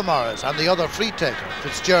the other Maurice and the other free-taker,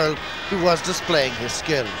 Fitzgerald, who was displaying his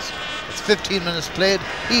skills. With 15 minutes played,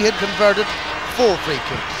 he had converted 4 free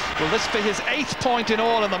kicks. Will this be his 8th point in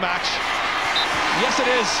all in the match? Yes, it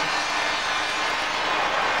is.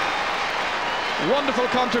 Wonderful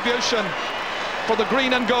contribution for the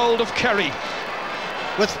green and gold of Kerry.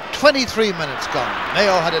 With 23 minutes gone,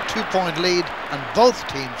 Mayo had a 2-point lead and both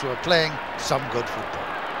teams were playing some good football.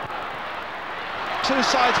 Two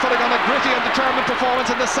sides putting on a gritty and determined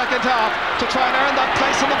performance in the second half to try and earn that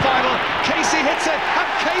place in the final. Casey hits it and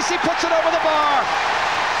Casey puts it over the bar.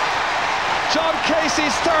 John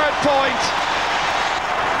Casey's 3rd point.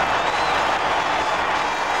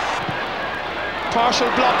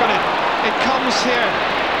 Partial block on it. It comes here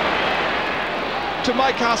to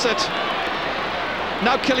Mike Hassett.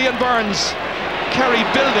 Now Killian Burns. Kerry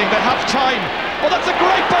building, they have time. Oh, that's a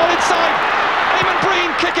great ball inside. Eamon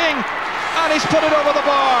Breen kicking. And he's put it over the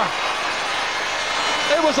bar.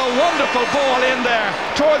 It was a wonderful ball in there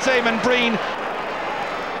towards Eamon Breen.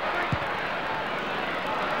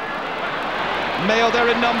 Mayo there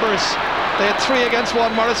in numbers. They had 3 against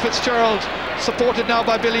 1. Maurice Fitzgerald supported now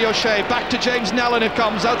by Billy O'Shea. Back to James Nallen it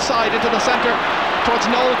comes, outside into the centre towards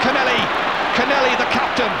Noel Kennelly. Kennelly the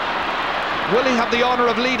captain. Will he have the honour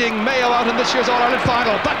of leading Mayo out in this year's All-Ireland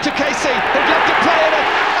final? Back to Casey, he'd love to play in it,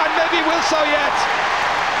 and maybe will so yet.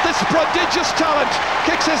 This prodigious talent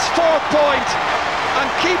kicks his 4th point and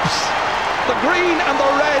keeps the green and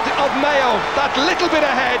the red of Mayo that little bit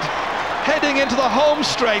ahead, heading into the home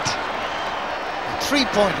straight. A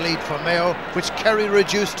 3-point lead for Mayo, which Kerry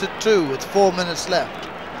reduced to 2 with 4 minutes left.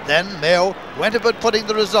 Then Mayo went about putting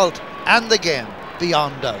the result and the game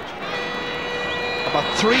beyond doubt. About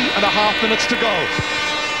 3.5 minutes to go.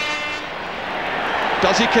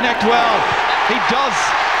 Does he connect well? He does.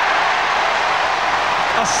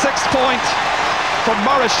 A 6th point from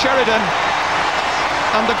Maurice Sheridan,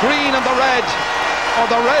 and the green and the red, or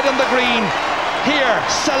the red and the green, here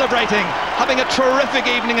celebrating, having a terrific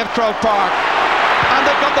evening at Croke Park. And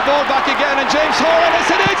they've got the ball back again, and James Horan has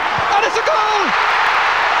hit it, and it's a goal!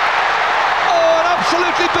 Oh, an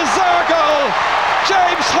absolutely bizarre goal!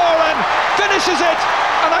 James Horan finishes it,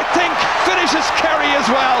 and I think finishes Kerry as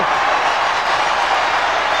well.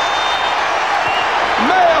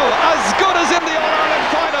 Mayo as good as in the All-Ireland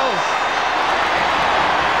final.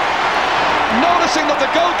 Noticing that the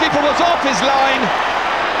goalkeeper was off his line,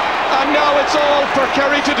 and now it's all for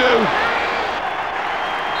Kerry to do.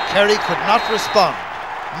 Kerry could not respond.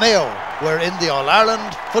 Mayo were in the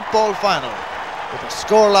All-Ireland football final with a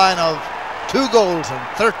scoreline of 2 goals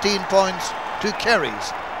and 13 points to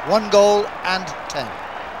Kerry's 1 goal and 10.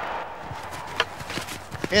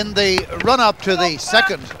 In the run-up to the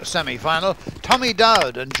second semi-final, Tommy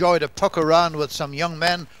Dowd enjoyed a puck around with some young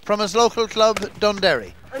men from his local club,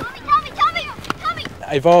 Dunderry.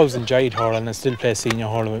 I've always enjoyed hurling and still play senior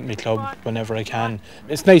hurling with my club whenever I can.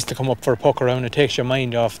 It's nice to come up for a puck around. It takes your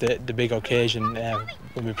mind off the big occasion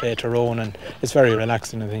when we play Tyrone, and it's very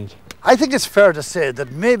relaxing, I think. I think it's fair to say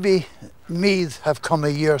that maybe Meath have come a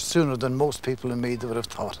year sooner than most people in Meath would have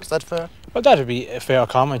thought. Is that fair? Well, that would be a fair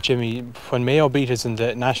comment, Jimmy. When Mayo beat us in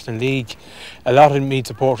the National League, a lot of Meath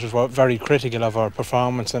supporters were very critical of our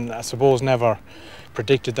performance, and I suppose never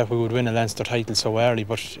predicted that we would win a Leinster title so early,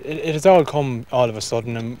 but it has all come all of a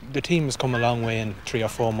sudden, and the team has come a long way in 3 or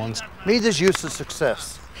 4 months. Meath is used to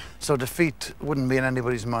success, so defeat wouldn't be in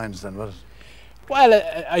anybody's minds then, would it? Well,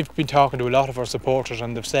 I've been talking to a lot of our supporters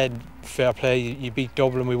and they've said, fair play, you beat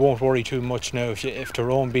Dublin, we won't worry too much now if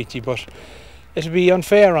Tyrone beat you, but it would be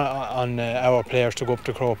unfair on our players to go up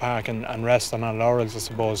to Croke Park and rest on our laurels, I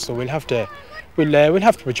suppose. So we'll have to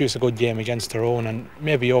produce a good game against Tyrone and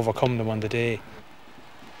maybe overcome them on the day.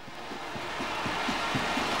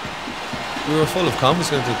 We were full of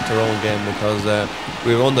confidence into the Tyrone game because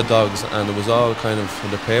we were underdogs, and it was all kind of,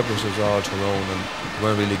 in the papers, it was all Tyrone, and they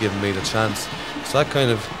weren't really giving me the chance. So that kind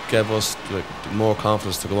of gave us more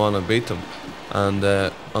confidence to go on and beat them. And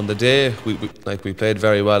on the day, we played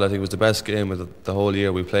very well. I think it was the best game of the whole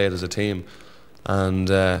year we played as a team, and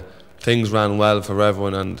things ran well for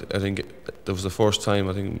everyone. And I think it was the first time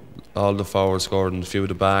I think all the forwards scored and a few of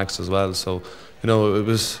the backs as well. So it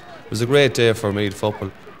was a great day for Meath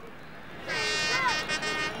football.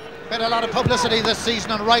 Been a lot of publicity this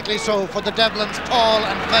season, and rightly so, for the Devlins, Paul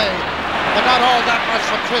and Faye, but not all that much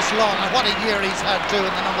for Chris Long, and what a year he's had too in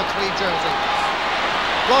the number 3 jersey.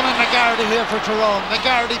 Ronan McGarity here for Tyrone.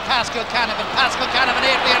 McGarity, Pascal Canavan,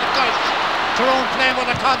 Adrian Cush. Tyrone playing with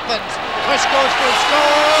a confidence. Cush goes for a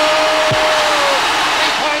score.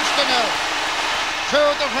 3 points to 0. 2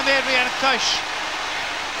 of them from Adrian Cush,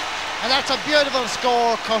 and that's a beautiful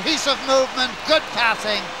score. Cohesive movement, good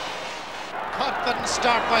passing. Confident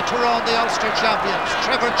start by Tyrone, the Ulster champions.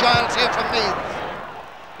 Trevor Giles here from Meath,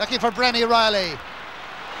 looking for Brenny Riley.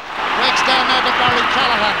 Breaks down now to Barry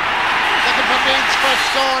Callaghan, looking for Meath's first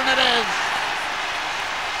score, and it is.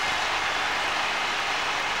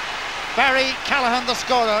 Barry Callaghan the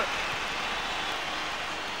scorer.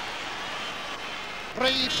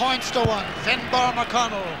 3 points to 1. Finbar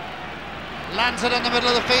McConnell lands it in the middle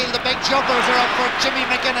of the field. The big jumpers are up for Jimmy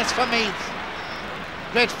McGuinness from Meath.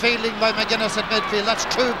 Great fielding by McGuinness at midfield. That's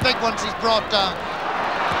 2 big ones he's brought down.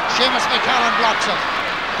 Seamus McCallan blocks it.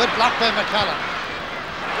 Good block by McCallan.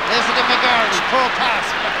 Lays it to McGarity. Poor pass.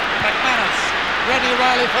 McManus. Brenny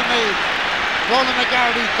Riley for Meath. Ronan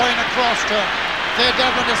McGarity going across to him. Faye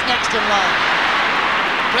Devlin is next in line.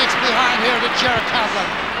 Breaks behind here to Ger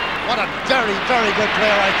Cavlin. What a very, very good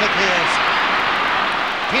player I think he is.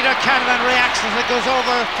 Peter Canavan reacts as it goes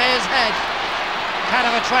over Faye's head.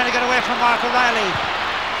 Canavan trying to get away from Mark O'Reilly.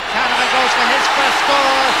 Canavan goes for his first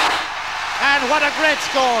score, and what a great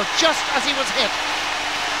score, just as he was hit.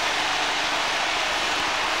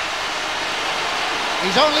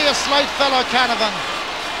 He's only a slight fellow, Canavan,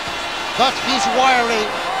 but he's wiry,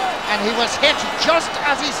 and he was hit just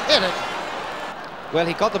as he's hit it. Well,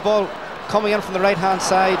 he got the ball coming in from the right hand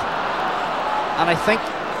side, and I think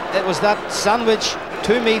it was that sandwich,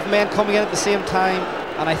 2 Meath men coming in at the same time,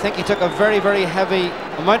 and I think he took a very, very heavy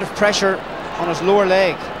amount of pressure on his lower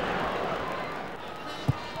leg.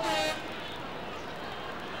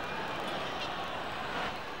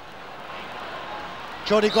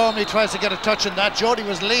 Jody Gormley tries to get a touch in that. Jody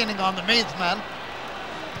was leaning on the Meath man.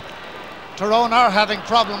 Tyrone are having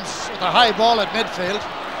problems with a high ball at midfield.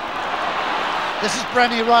 This is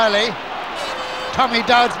Brenny Riley. Tommy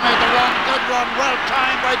Dowd's made the run. Good run, well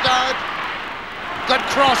timed by Dowd. Good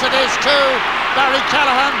cross it is too. Barry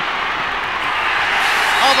Callaghan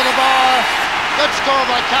over the bar. Good score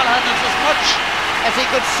by Callaghan. It's as much as he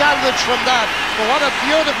could salvage from that. But what a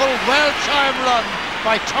beautiful, well-timed run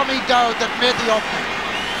by Tommy Dowd that made the opening.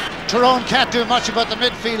 Tyrone can't do much about the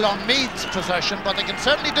midfield on Meath's possession, but they can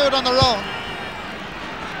certainly do it on their own.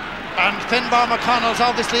 And Finbar McConnell's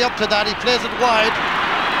obviously up to that. He plays it wide,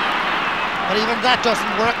 but even that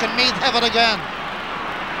doesn't work, and Meath have it again.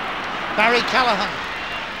 Barry Callaghan.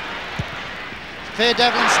 Faye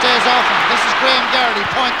Devlin stays off him. This is Graham Garrity,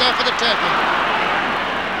 point there for the taking.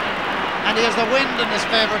 And he has the wind in his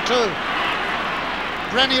favour too.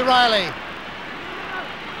 Brenny Riley.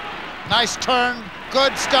 Nice turn,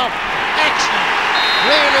 good stuff, excellent,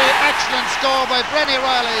 really excellent score by Brenny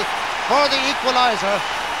Riley for the equaliser.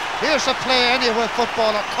 Here's a play anywhere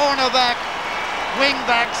football, a cornerback, wing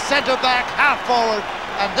back, centre back, half forward,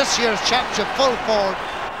 and this year's championship full forward.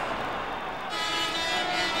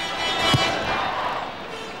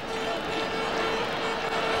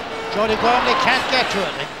 Jody Gormley can't get to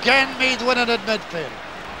it. Again, Meath winning at midfield.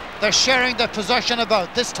 They're sharing the possession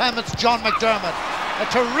about. This time it's John McDermott. A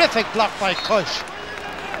terrific block by Cush,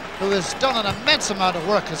 who has done an immense amount of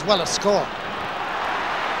work as well as score.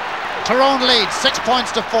 Tyrone leads 6 points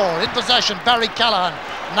to 4. In possession, Barry Callaghan.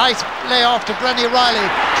 Nice layoff to Brenny Riley.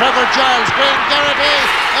 Trevor Giles, Graham Garrity.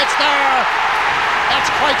 It's there. That's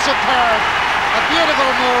quite superb. A beautiful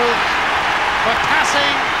move for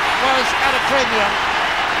passing was at a premium.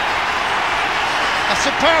 A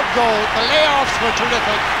superb goal. The layoffs were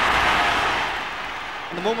terrific.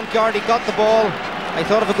 And the moment Gardaí got the ball, I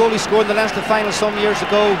thought of a goal he scored in the Leinster final some years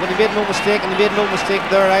ago, but he made no mistake, and he made no mistake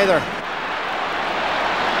there either.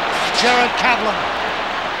 Gerard Cavlin.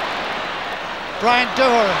 Brian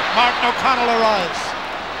Dooher. Martin O'Connell arrives.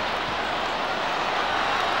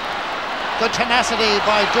 Good tenacity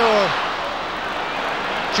by Dooher.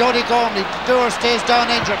 Jody Gormley. Dooher stays down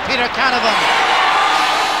injured. Peter Canavan.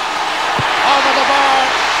 Over the bar.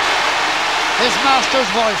 His master's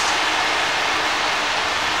voice.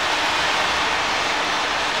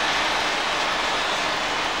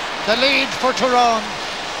 The lead for Tyrone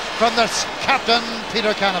from the captain,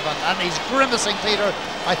 Peter Canavan. And he's grimacing, Peter.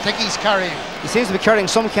 I think he's carrying. He seems to be carrying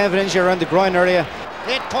some kind of an injury around the groin area.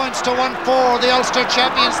 8 points to 1-4. The Ulster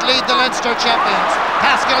champions lead the Leinster champions.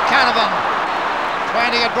 Pascal Canavan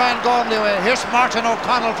trying to get Brian Gormley away. Here's Martin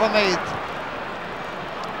O'Connell from Meath.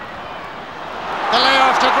 The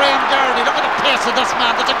layoff to Graham Garrity. Look at the pace of this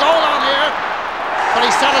man. There's a goal on here, but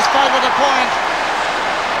he's satisfied with a point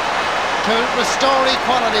to restore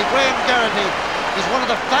equality. Graham Garrity is one of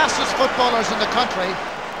the fastest footballers in the country.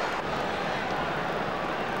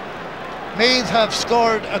 Meath have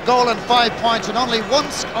scored a goal and 5 points, and only one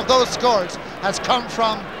of those scores has come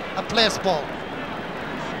from a place ball.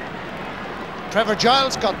 Trevor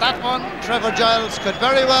Giles got that one. Trevor Giles could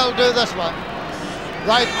very well do this one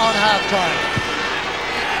right on half-time.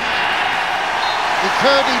 He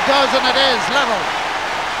could, he does, and it is level.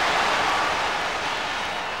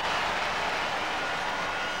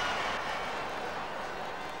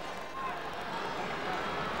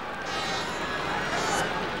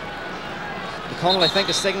 Connaught, I think,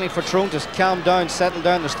 is signalling for Tyrone to calm down, settle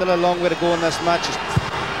down. There's still a long way to go in this match. It's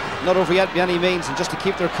not over yet by any means, and just to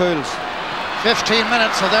keep their cools. 15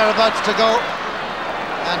 minutes or thereabouts to go,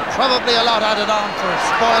 and probably a lot added on for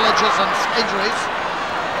spoilages and injuries.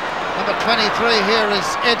 Number 23 here is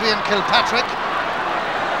Adrian Kilpatrick.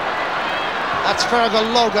 That's Fergal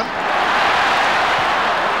Logan.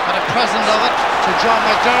 And a present of it to John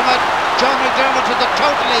McDermott. John McDermott to the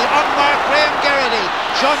totally unmarked Graham Garrity.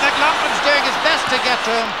 Sean McLaughlin's doing his best to get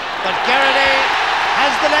to him, but Garrity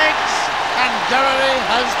has the legs, and Garrity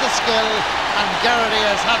has the skill, and Garrity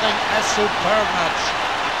is having a superb match.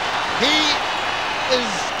 He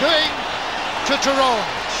is doing to Tyrone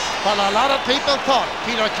what a lot of people thought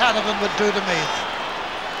Peter Canavan would do to Meath.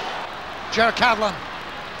 Ger Cavlin.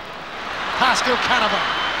 Pascal Canavan.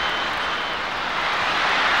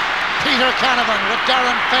 Peter Canavan with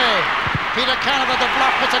Darren Fay. Peter Canavan, the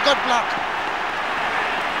block, it's a good block.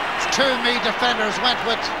 Two Meath defenders went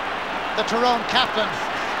with the Tyrone captain.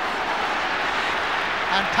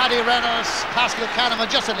 And Paddy Reynolds, Pascal Canavan,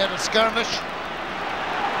 just a little skirmish.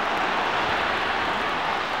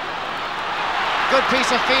 Good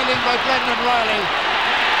piece of feeling by Brendan Riley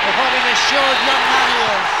of what an assured young man he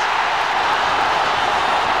is.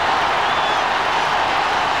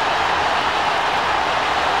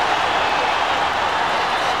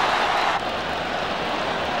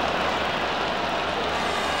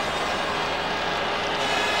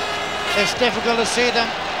 It's difficult to see them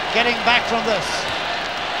getting back from this.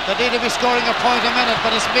 They need to be scoring a point a minute,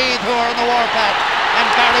 but it's Meath who are on the warpath, and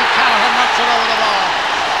Barry Callahan knocks it over the bar.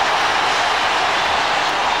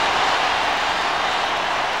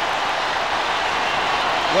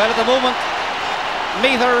 Well, at the moment,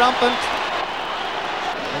 Meath are rampant.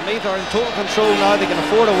 And Meath are in total control now. They can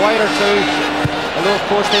afford a wide or two, although of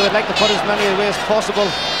course they would like to put as many away as possible.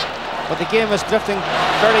 But the game is drifting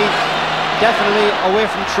very definitely away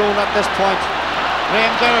from Tyrone at this point. Graham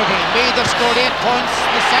Garrity. Meath have scored 8 points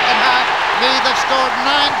in the second half. Meath have scored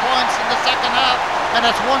 9 points in the second half, and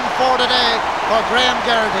it's 1-4 today for Graham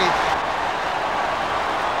Garrity.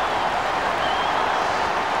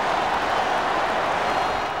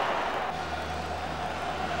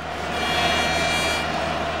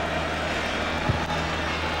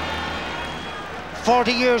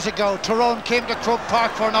 "40 years ago, Tyrone came to Croke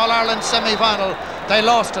Park for an All-Ireland semi-final. They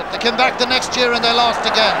lost it. They came back the next year and they lost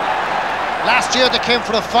again. Last year they came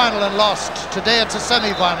for a final and lost. Today it's a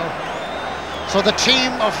semi-final. So the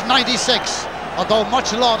team of 96, although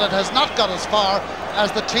much lauded, has not got as far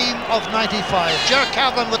as the team of 95. Ger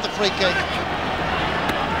Cavlin with the free kick.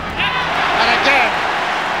 And again,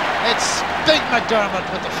 it's Big McDermott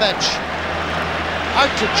with the fetch.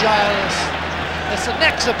 Out to Giles. It's an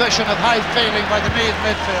exhibition of high feeling by the Meath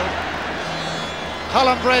midfield.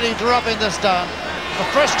 Colin Brady dropping this down. The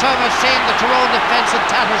first time I've seen the Tyrone defence in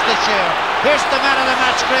tatters this year. Here's the man of the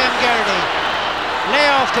match, Graham Garrity. Lay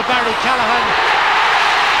off to Barry Callahan.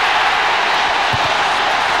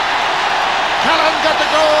 Callahan got the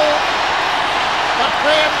goal, but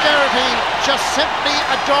Graham Geraghty just simply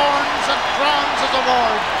adorns and crowns his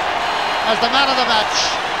award as the man of the match.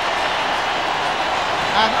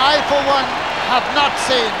 And I, for one, have not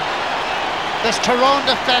seen this Tyrone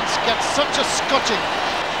defence get such a scutching.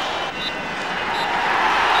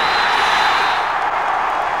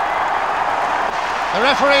 The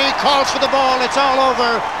referee calls for the ball, it's all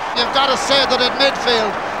over. You've got to say that in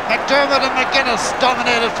midfield, McDermott and McGuinness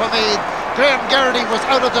dominated for Meath. Graham Geraghty was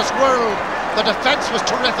out of this world. The defence was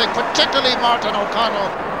terrific, particularly Martin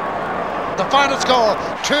O'Connell. The final score,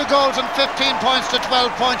 2 goals and 15 points to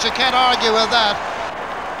 12 points. You can't argue with that.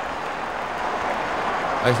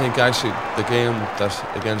 I think actually the game that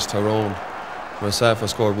against Tyrone, myself I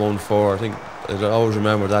scored 1-4. I think I always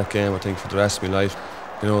remember that game, I think, for the rest of my life.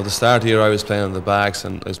 You know, the start of the year I was playing on the backs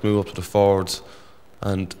and I was moved up to the forwards.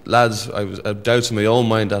 And lads, I had doubts in my own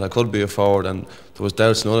mind that I could be a forward, and there was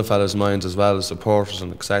doubts in other fellas' minds as well, as supporters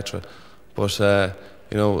and etc. But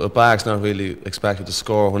you know, a back's not really expected to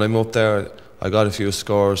score. When I'm up there, I got a few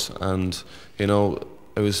scores, and you know,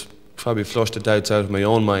 I was probably flushed the doubts out of my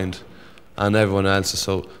own mind and everyone else's.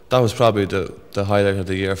 So that was probably the highlight of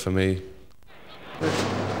the year for me.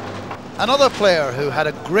 Another player who had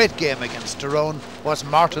a great game against Tyrone was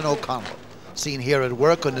Martin O'Connell. Seen here at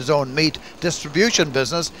work on his own meat distribution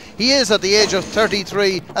business, he is at the age of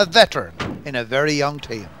 33 a veteran in a very young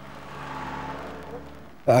team.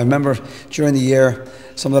 I remember during the year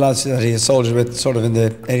some of the lads that he had soldiered with sort of in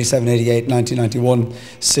the 87, 88, 1991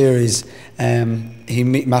 series,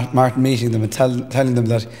 Martin meeting them and telling them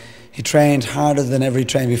that he trained harder than ever he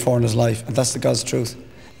trained before in his life, and that's the God's truth.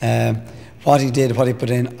 What he did, what he put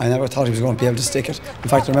in, I never thought he was going to be able to stick it. In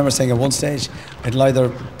fact, I remember saying at one stage, it'll either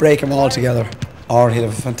break him altogether or he'll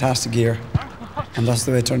have a fantastic year. And that's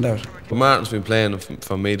the way it turned out. But Martin's been playing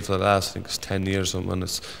for Meath for the last, I think it's 10 years, and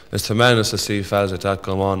it's tremendous to see fellas like that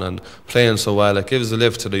come on and playing so well. It gives a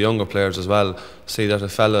lift to the younger players as well. See that a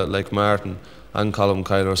fella like Martin and Colm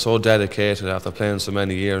Kyler are so dedicated after playing so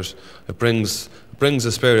many years. It brings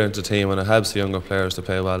the spirit into the team, and it helps the younger players to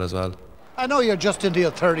play well as well. I know you're just into your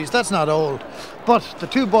 30s, that's not old, but the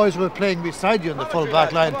two boys who were playing beside you in the full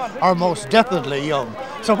back line are most definitely young.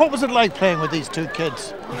 So what was it like playing with these two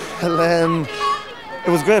kids? Well, it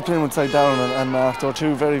was great playing with Tyrone and Mark. They were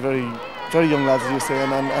two very, very, very young lads, as you say,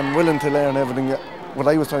 and willing to learn everything what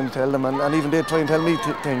I was trying to tell them, and even they'd try and tell me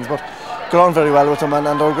things, but got on very well with them, and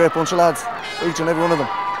they were a great bunch of lads, each and every one of them.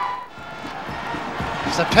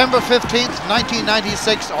 September 15th,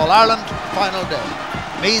 1996, All-Ireland final day.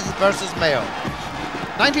 Meath versus Mayo.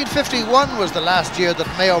 1951 was the last year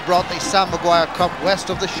that Mayo brought the Sam Maguire Cup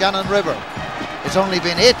west of the Shannon River. It's only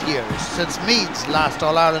been 8 years since Meath's last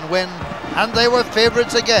All-Ireland win, and they were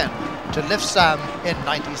favourites again to lift Sam in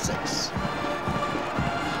 96.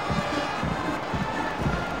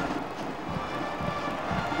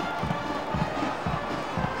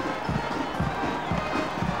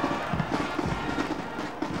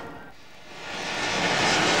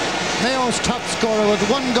 Mayo's top scorer with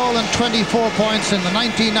 1 goal and 24 points in the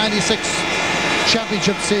 1996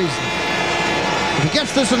 championship season. If he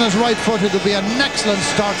gets this on his right foot, it'll be an excellent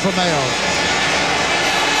start for Mayo.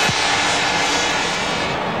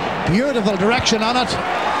 Beautiful direction on it.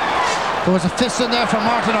 There was a fist in there from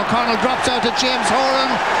Martin O'Connell, drops out to James Horan,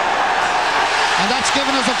 and that's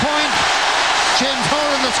given us a point. James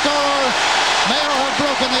Horan the scorer. Mayo have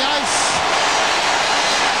broken the ice.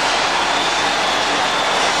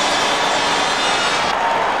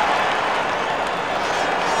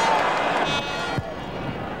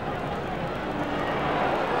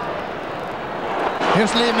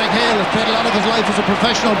 Here's Liam McHale, who's played a lot of his life as a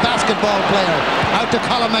professional basketball player. Out to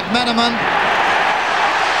Colin McMenamin.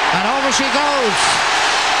 And over she goes.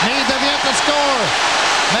 Meath have yet to score.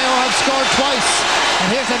 Mayo have scored twice.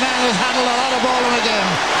 And here's a man who's handled a lot of ball in a game,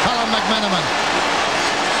 Colin McMenamin.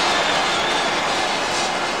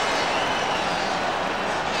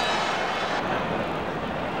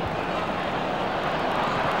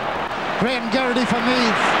 Graham Geraghty for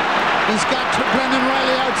Meath. He's got Brendan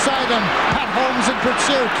Riley outside him. Pat Holmes in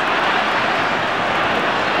pursuit.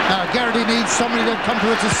 Now Geraghty needs somebody to come to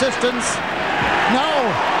his assistance. No!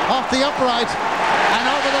 Off the upright and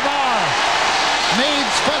over the bar.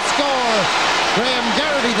 Meath's first score. Graham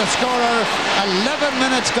Geraghty the scorer. 11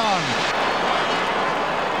 minutes gone.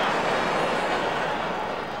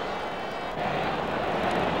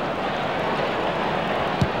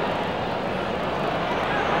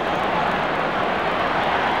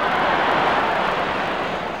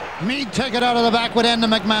 Meath take it out of the back with Enda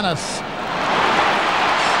McManus.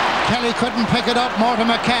 Kelly couldn't pick it up. Morton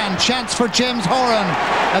McCann. Chance for James Horan.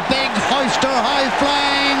 A big hoister, high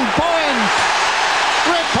flying point.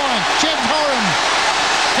 Great point. James Horan,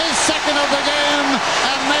 his second of the game,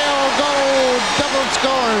 and Mayo go double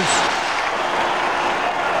scores.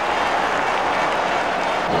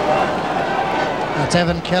 That's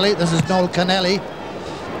Evan Kelly. This is Noel Connelly.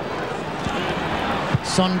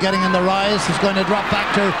 Son getting in the rise. He's going to drop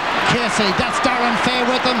back to Casey. That's Darren Fay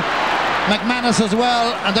with him. McManus as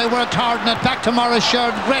well, and they worked hard on it. Back to Morris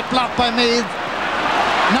Sherd. Great block by Meath.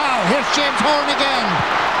 Now here's James Horan again,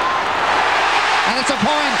 and it's a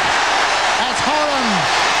point as Horan,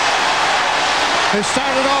 who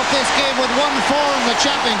started off this game with 1-4 in the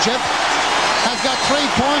championship, has got 3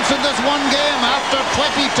 points in this one game after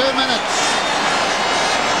 22 minutes.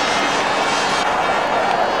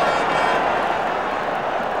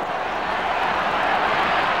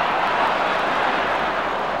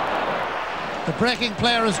 The breaking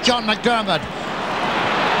player is John McDermott.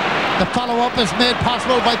 The follow-up is made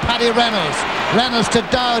possible by Paddy Reynolds. Reynolds to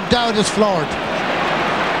Dowd. Dowd is floored.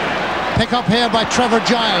 Pick up here by Trevor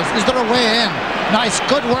Giles. Is there a way in? Nice,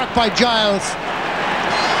 good work by Giles.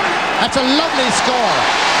 That's a lovely score.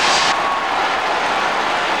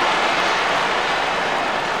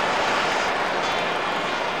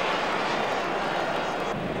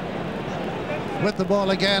 With the ball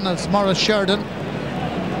again is Morris Sheridan.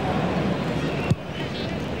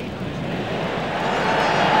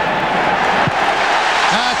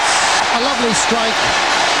 Lovely strike.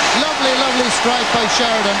 Lovely strike by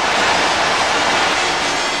Sheridan.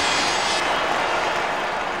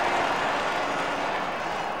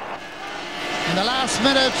 In the last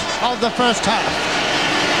minute of the first half.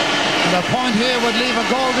 And a point here would leave a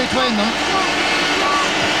goal between them.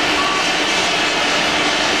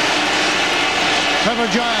 Trevor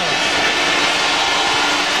Giles.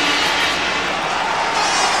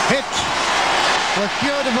 Hit with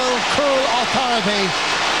beautiful, cool authority.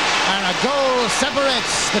 And a goal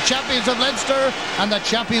separates the champions of Leinster and the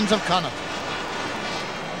champions of Connaught.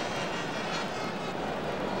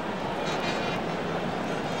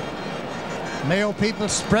 Mayo people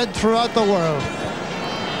spread throughout the world.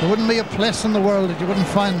 There wouldn't be a place in the world that you wouldn't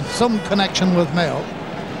find some connection with Mayo.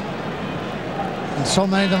 And so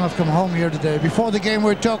many of them have come home here today. Before the game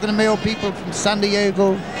we were talking to Mayo people from San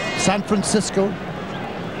Diego, San Francisco,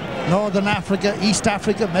 Northern Africa, East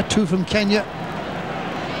Africa, met 2 from Kenya.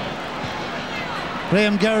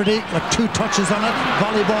 Graham Geraghty with 2 touches on it.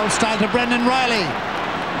 Volleyball style to Brendan Riley.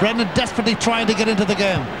 Brendan desperately trying to get into the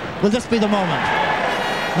game. Will this be the moment?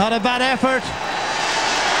 Not a bad effort.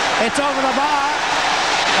 It's over the bar.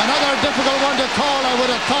 Another difficult one to call, I would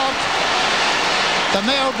have thought. The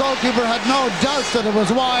Mayo goalkeeper had no doubt that it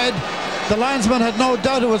was wide. The linesman had no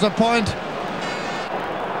doubt it was a point.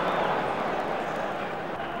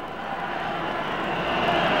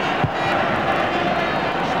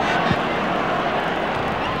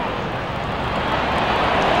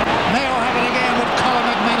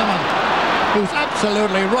 Who's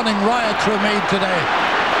absolutely running riot through Meath today.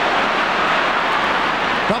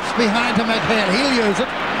 Drops behind to McHale. He'll use it.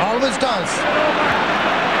 Always does.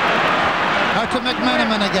 Out to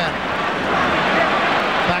McMenamin again.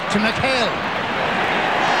 Back to McHale.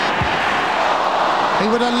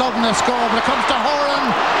 He would have loved a score, but it comes to Horan.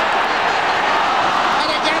 And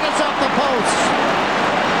again it's off the post.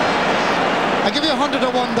 I give you 100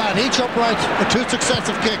 to 1 that. Each upright with 2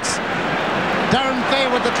 successive kicks. Darren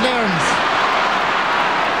Fay with the clearance.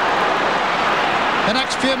 The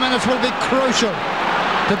next few minutes will be crucial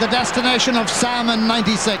to the destination of Sam in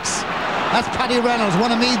 '96. That's Paddy Reynolds,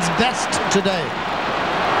 one of Meath's best today.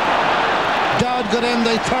 Dowd got in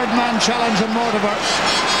the 3rd man challenge on Mortimer.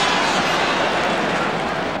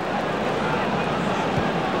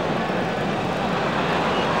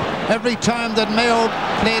 Every time that Mayo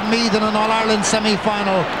played Meath in an All-Ireland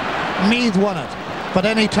semi-final, Meath won it. But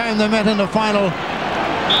any time they met in the final,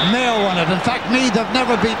 Mayo won it. In fact, Meath have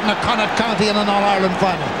never beaten a Connaught County in an All-Ireland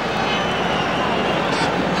final.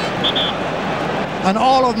 And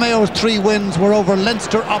all of Mayo's 3 wins were over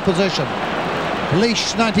Leinster opposition.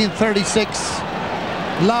 Laois 1936,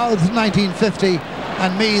 Louth 1950,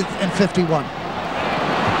 and Meath in 51.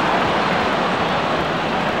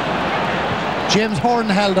 James Horan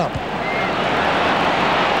held up.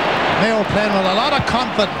 Mayo playing with a lot of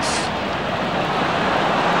confidence.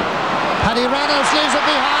 Paddy Reynolds leaves it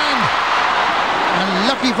behind. And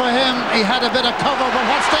lucky for him, he had a bit of cover, but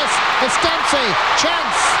what's this? It's Dempsey.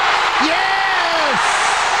 Chance. Yes!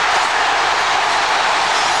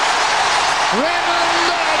 Raymond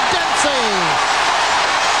Dempsey.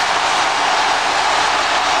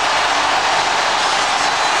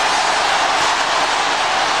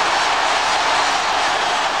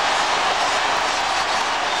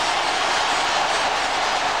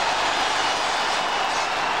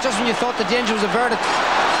 thought the danger was averted.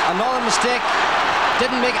 Another mistake.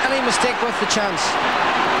 Didn't make any mistake worth the chance.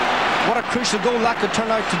 What a crucial goal that could turn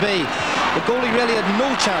out to be. The goalie really had no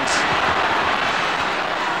chance.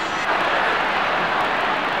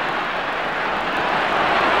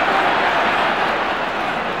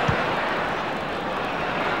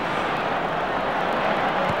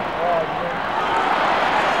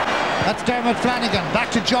 That's Dermot Flanagan, back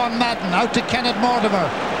to John Madden, out to Kenneth Mortimer.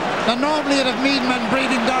 Now normally you'd have Meath men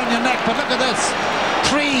breathing down your neck, but look at this.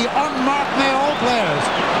 3 unmarked Mayo players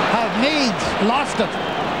have Meath lost it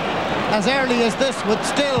as early as this with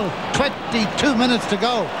still 22 minutes to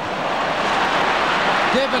go.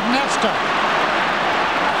 David Nestor,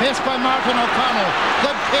 paced by Martin O'Connell.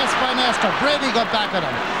 Good pace by Nestor. Brady got back at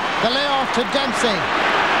him. The layoff to Dempsey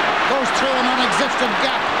goes through an non-existent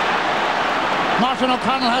gap. Martin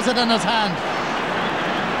O'Connell has it in his hand.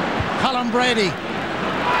 Colin Brady.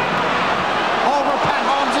 Over Pat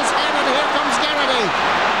Holmes' head, and here comes Garrity.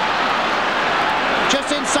 Just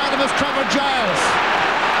inside of his Trevor Giles.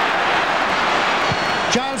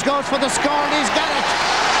 Giles goes for the score and he's got it.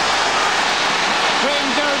 Graham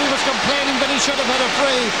Garrity was complaining that he should have had a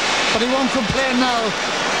free, but he won't complain now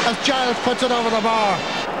as Giles puts it over the bar.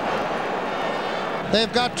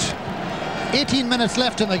 They've got 18 minutes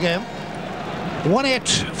left in the game.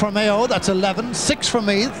 1-8 for Mayo, that's 11. 6 for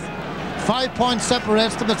Meath. 5 points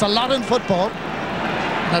separates them. It's a lot in football.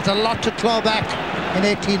 That's a lot to claw back in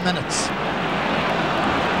 18 minutes.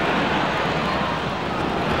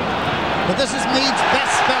 But this is Meath's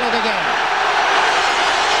best spell of the game.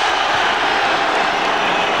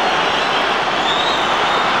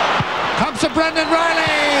 Comes to Brendan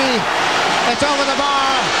Riley. It's over the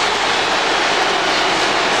bar.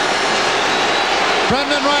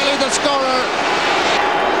 Brendan Riley, the scorer.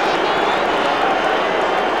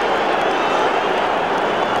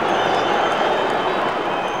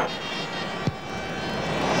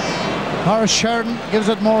 Horace Sheridan gives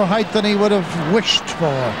it more height than he would have wished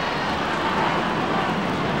for.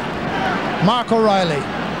 Mark O'Reilly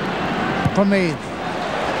for Meath.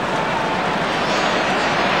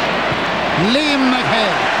 Liam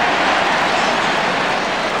McHale.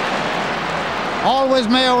 Always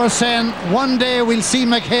Mayo are saying one day we'll see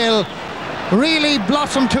McHale really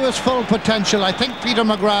blossom to his full potential. I think Peter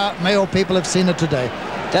McGrath, Mayo people, have seen it today.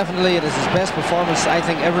 Definitely, it is his best performance, I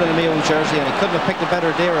think, ever in the Mayo jersey, and he couldn't have picked a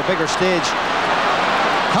better day or a bigger stage.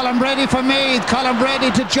 Colin Brady for Meath. Colin Brady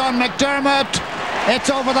to John McDermott. It's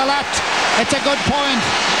over the lat. It's a good point.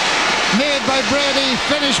 Made by Brady,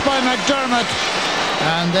 finished by McDermott.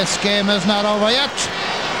 And this game is not over yet.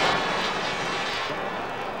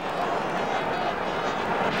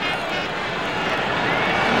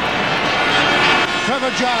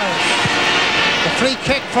 Trevor Giles. The free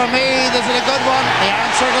kick for Meath, is it a good one? The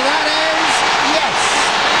answer to that is yes.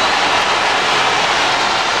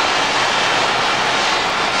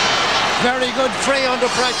 Very good free under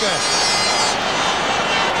pressure.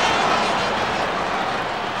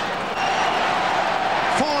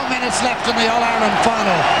 Minutes left in the All-Ireland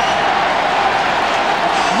final.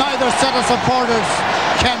 Neither set of supporters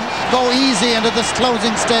can go easy into this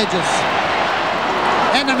closing stages.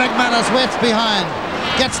 Enna McManus waits behind,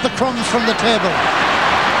 gets the crumbs from the table.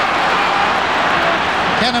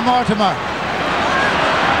 Kenna Mortimer,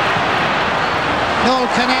 Noel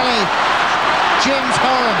Kennelly, James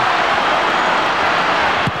Horan.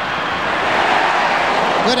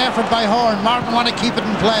 Good effort by Horan. Martin want to keep it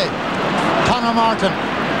in play. Conor Martin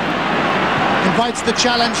invites the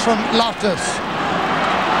challenge from Loftus.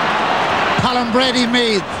 Colin Brady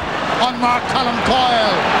Meath. Unmarked Colin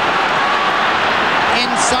Coyle.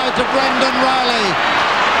 Inside to Brendan Riley.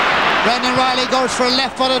 Brendan Riley goes for a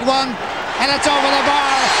left-footed one, and it's over the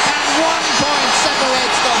bar, and 1 point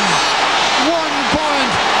separates them. 1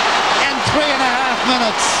 point in 3.5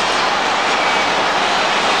 minutes.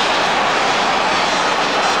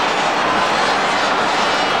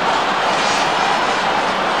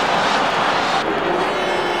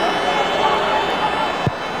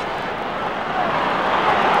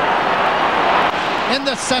 In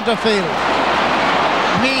the centre field,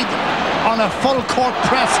 Meath on a full court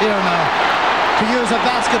press here now, to use a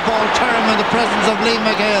basketball term in the presence of Liam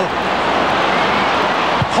McHale.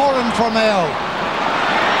 Horan for Mayo.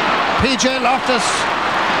 PJ Loftus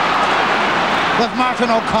with Martin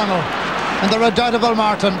O'Connell, and the redoubtable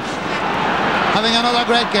Martin having another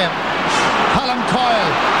great game. Colin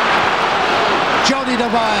Coyle. Jody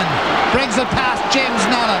Devine brings it past James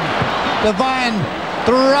Nolan. Devine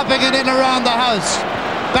dropping it in around the house.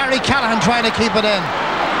 Barry Callahan trying to keep it in.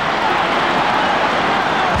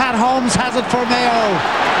 Pat Holmes has it for Mayo.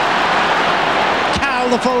 Cal,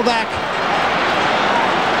 the fullback.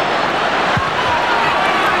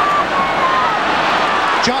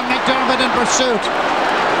 John McDermott in pursuit.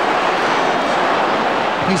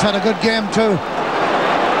 He's had a good game too.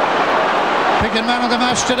 Picking man of the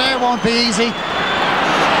match today won't be easy.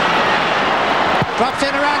 Drops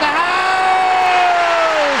in around the house.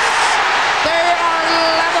 They are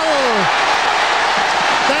level.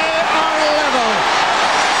 They are level.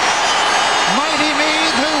 Mighty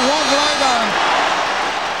Meath, who won't lie down.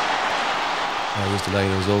 I was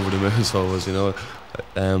delighted. I was over the moon. So I was, you know,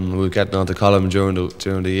 we were getting on to Colin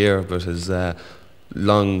during the year, but his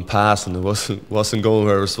long passing it wasn't going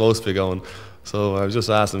where it was supposed to be going. So I was just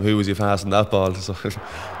asking him, who was he passing that ball? So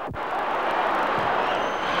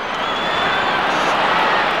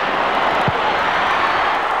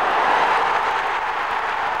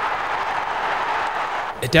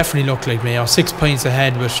it definitely looked like Mayo 6 points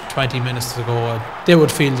ahead with 20 minutes to go. They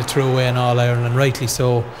would feel the throw away in All-Ireland, and rightly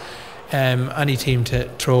so. Any team to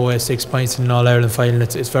throw away 6 points in an All-Ireland final,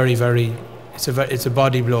 it's a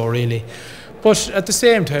body blow really. But at the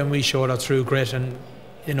same time, we showed our true grit, and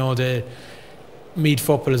you know, the Meath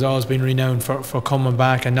football has always been renowned for coming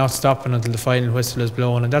back and not stopping until the final whistle is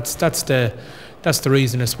blown, and that's the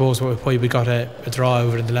reason, I suppose, why we got a draw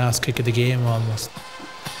over in the last kick of the game almost.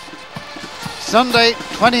 Sunday,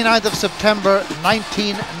 29th of September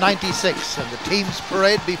 1996, and the teams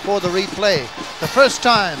parade before the replay. The first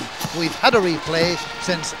time we've had a replay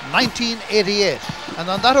since 1988, and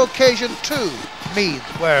on that occasion too,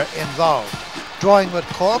 Meath were involved, drawing with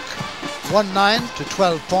Cork 1-9 to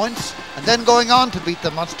 12 points, and then going on to beat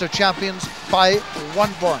the Munster champions by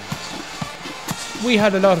 1 point. We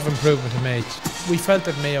had a lot of improvement to make. We felt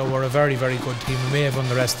that Mayo were a very, very good team. We may have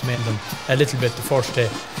underestimated them a little bit the first day.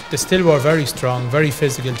 They still were very strong, very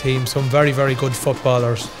physical team, some very, very good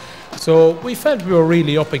footballers. So we felt we were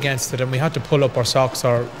really up against it, and we had to pull up our socks,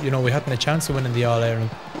 or you know, we hadn't a chance of winning the All-Ireland.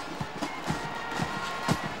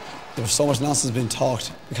 There was so much nonsense being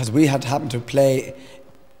talked because we had happened to play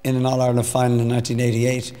in an All-Ireland final in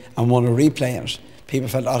 1988 and won a replay in it. People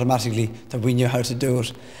felt automatically that we knew how to do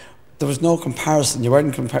it. There was no comparison. You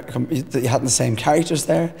weren't you hadn't the same characters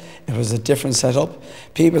there. It was a different setup.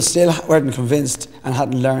 People still weren't convinced and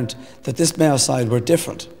hadn't learned that this Mayo side were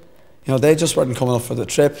different. You know, they just weren't coming up for the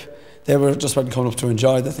trip. They just weren't coming up to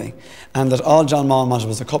enjoy the thing. And that all John Maughan wanted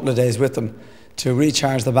was a couple of days with them to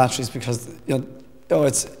recharge the batteries, because you know,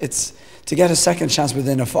 it's to get a second chance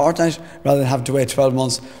within a fortnight rather than have to wait 12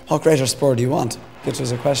 months. What greater spur do you want? It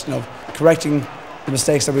was a question of correcting the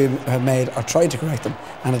mistakes that we have made, or try to correct them,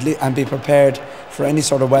 and be prepared for any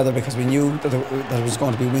sort of weather, because we knew that it was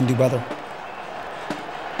going to be windy weather.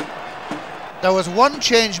 There was one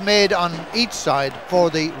change made on each side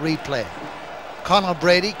for the replay. Conor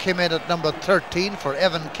Brady came in at number 13 for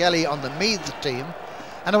Evan Kelly on the Meath team,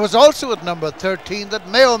 and it was also at number 13 that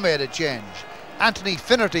Mayo made a change. Anthony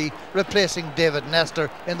Finnerty replacing David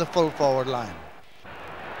Nestor in the full forward line.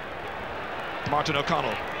 Martin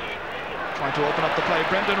O'Connell trying to open up the play.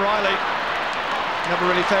 Brendan Riley never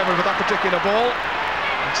really favoured with that particular ball.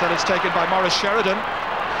 Instead it's taken by Maurice Sheridan.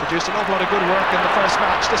 Produced an awful lot of good work in the first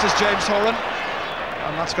match. This is James Horan,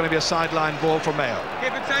 and that's going to be a sideline ball for Mayo.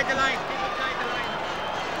 Keep inside the line.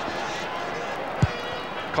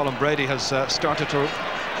 Colin Brady has started to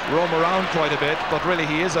roam around quite a bit, but really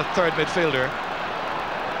he is a third midfielder.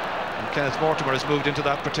 And Kenneth Mortimer has moved into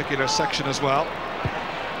that particular section as well.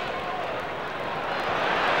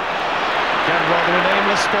 Again, rather an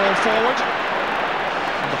aimless ball forward.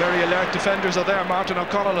 And the very alert defenders are there. Martin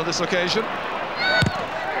O'Connell on this occasion.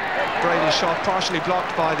 Brady's shot partially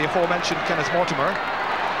blocked by the aforementioned Kenneth Mortimer.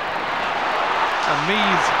 And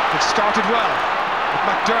Meath had started well, with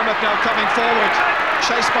McDermott now coming forward,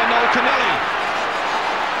 chased by Noel Kennelly.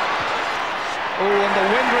 Oh, and the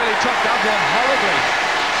wind really took that one horribly.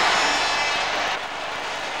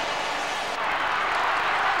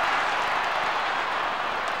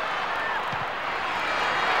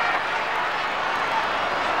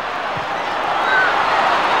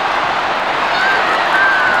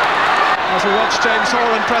 As we watch James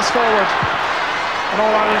Horan press forward, an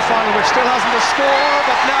All-Ireland final which still hasn't a score,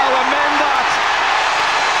 but now amend that.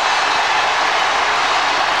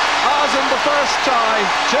 As in the first tie,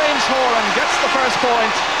 James Horan gets the first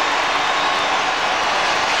point,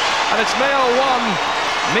 and it's Mayo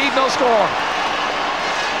 1, Meath no score.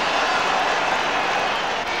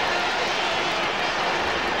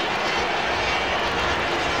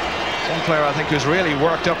 One player I think who's really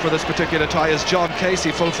worked up for this particular tie is John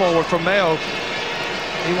Casey, full forward from Mayo.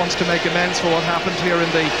 He wants to make amends for what happened here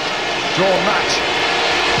in the draw match.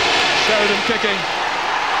 Sheridan kicking.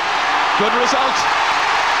 Good result.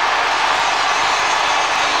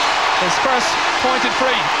 His first pointed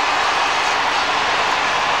free.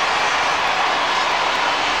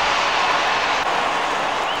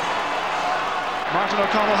 Martin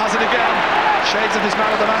O'Connell has it again. Shades of his man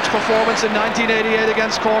of the match performance in 1988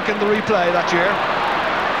 against Cork in the replay that year.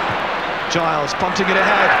 Giles punting it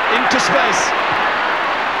ahead into space.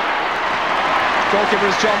 Goalkeeper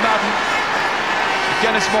is John Madden.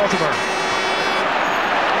 Guinness Mortimer.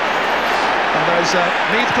 And there's a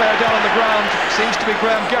Meath player down on the ground, seems to be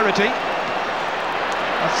Graham Geraghty.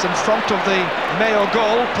 That's in front of the Mayo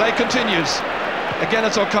goal. Play continues. Again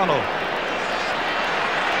it's O'Connell.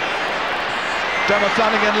 Dermot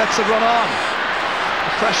Flanagan lets it run on.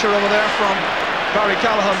 Pressure over there from Barry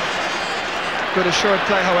Callaghan. Good assured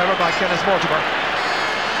play, however, by Kenneth Mortimer.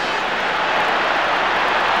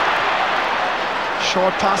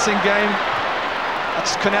 Short passing game.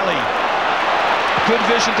 That's Connelly. Good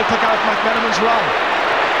vision to pick out McMenamin's run.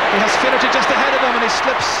 He has Finnerty just ahead of him and he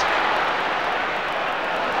slips.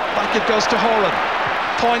 Back it goes to Horan.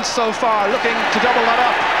 Points so far, looking to double that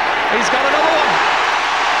up. He's got another one.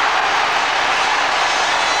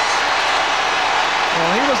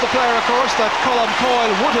 Well, he was the player, of course, that Colm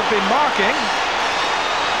Coyle would have been marking.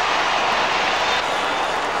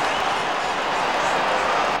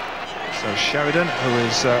 So Sheridan, who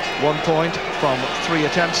is 1 point from 3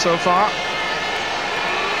 attempts so far.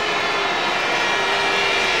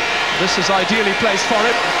 This is ideally placed for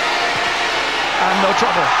him. And no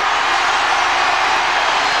trouble.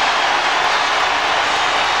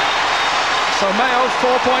 So Mayo,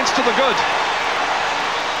 4 points to the good.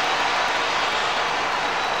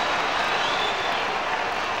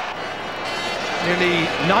 Nearly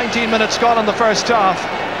 19 minutes gone in the first half.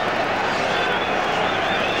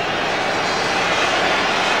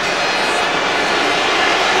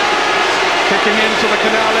 Kicking into the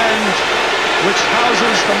canal end, which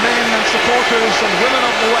houses the men and supporters and women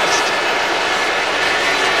of the West.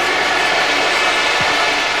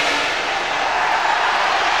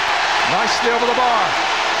 Nicely over the bar.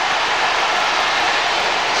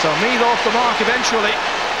 So Meath off the mark eventually.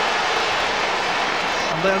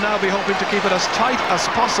 And they'll now be hoping to keep it as tight as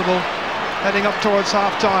possible heading up towards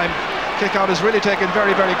half-time. Kick-out is really taken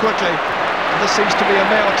very, very quickly. And this seems to be a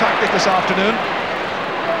Mayo tactic this afternoon.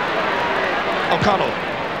 O'Connell.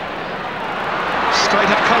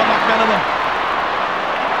 Straight at Colm McMenamin.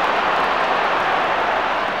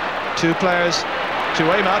 2 players to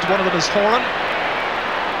aim at. One of them is Horan.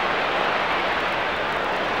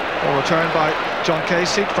 Ball returned by John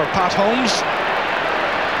Casey for Pat Holmes.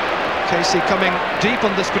 Casey coming deep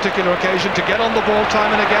on this particular occasion to get on the ball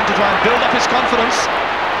time and again to try and build up his confidence.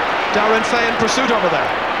 Darren Fay in pursuit over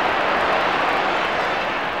there.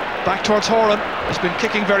 Back towards Horan, who's been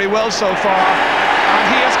kicking very well so far, and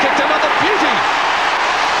he has kicked another beauty.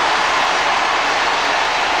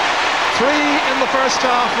 3 in the first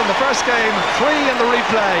half in the first game, 3 in the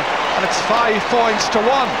replay, and it's 5 points to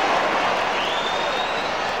 1.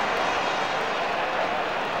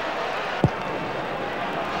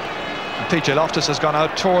 PJ Loftus has gone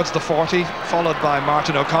out towards the 40, followed by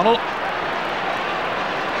Martin O'Connell.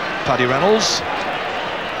 Paddy Reynolds,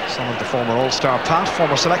 son of the former All-Star Pat,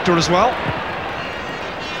 former selector as well.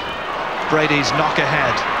 Brady's knock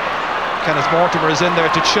ahead. Kenneth Mortimer is in there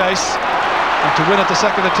to chase and to win at the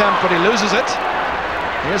second attempt, but he loses it.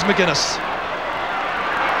 Here's McGuinness.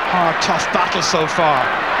 Hard, tough battle so far.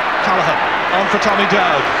 Callaghan on for Tommy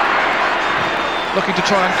Dowd. Looking to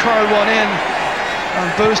try and curl one in and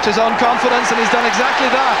boost his own confidence, and he's done exactly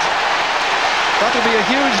that. That'll be a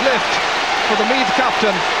huge lift for the Meath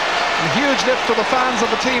captain, and a huge lift for the fans of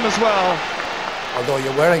the team as well. Although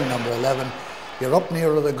you're wearing number 11, you're up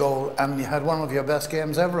nearer the goal, and you had one of your best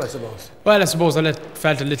games ever, I suppose. Well, I suppose I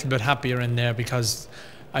felt a little bit happier in there because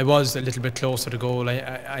I was a little bit closer to goal.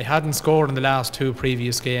 I hadn't scored in the last 2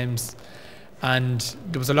 previous games, and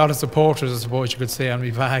there was a lot of supporters, I suppose you could say, on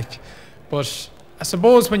me back. But I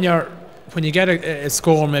suppose when you get a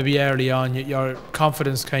score maybe early on, your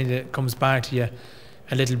confidence kind of comes back to you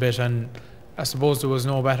a little bit, and I suppose there was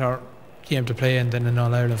no better game to play in than an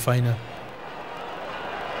All-Ireland final.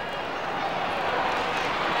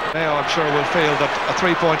 Mayo, I'm sure, will feel that a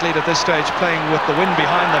 3-point lead at this stage, playing with the wind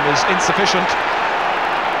behind them, is insufficient.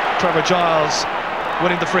 Trevor Giles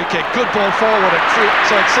winning the free kick. Good ball forward.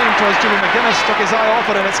 So it seemed to us Jimmy McGuinness took his eye off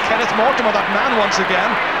it, and it's Kenneth Mortimer, that man once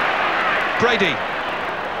again. Brady.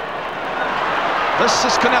 This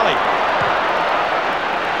is Connelly.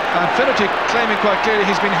 And Finnerty claiming quite clearly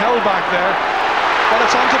he's been held back there. But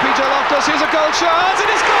it's on to PJ Loftus. Here's a goal chance, and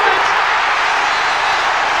he's got it!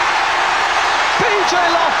 PJ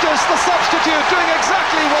Loftus, the substitute, doing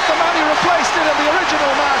exactly what the man he replaced did in the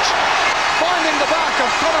original match, finding the back of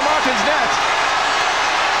Conor Martin's net.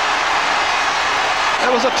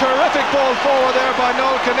 It was a terrific ball forward there by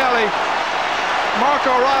Noel Connelly. Mark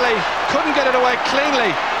O'Reilly couldn't get it away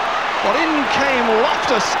cleanly, but in came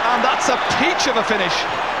Loftus, and that's a peach of a finish.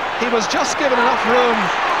 He was just given enough room.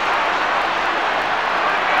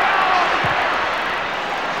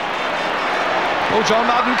 Oh, John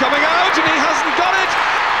Madden coming out, and he hasn't got it.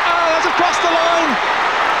 Has it crossed the line?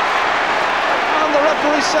 And the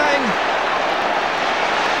referee saying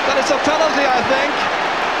that it's a penalty, I think.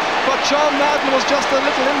 But John Madden was just a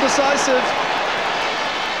little indecisive.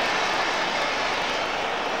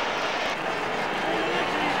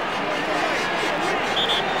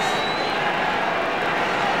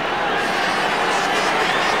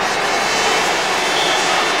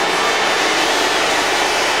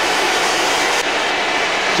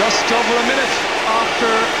 Just over a minute after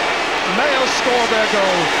Mayo scored their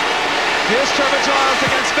goal. Here's Trevor Giles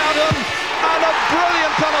against Badham, and a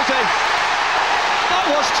brilliant penalty. That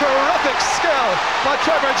was terrific skill by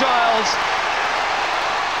Trevor Giles.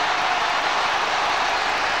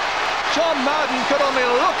 John Madden could only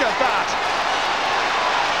look at that.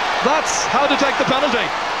 That's how to take the penalty.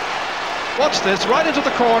 Watch this, right into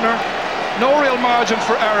the corner. No real margin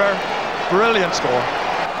for error. Brilliant score.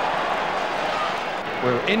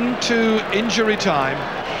 We're into injury time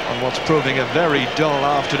on what's proving a very dull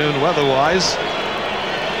afternoon weather-wise.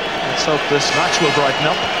 Let's hope this match will brighten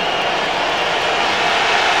up.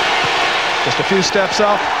 Just a few steps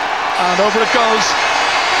up, and over it goes.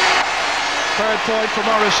 Third point for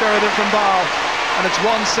Maurice Sheridan from Bow, and it's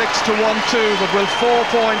 1-6 to 1-2, but will 4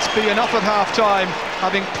 points be enough at half-time,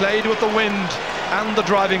 having played with the wind and the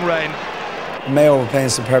driving rain? Mayo were playing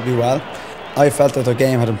superbly well. I felt that their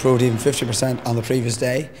game had improved even 50% on the previous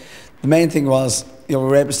day. The main thing was, we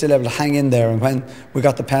were still able to hang in there, and when we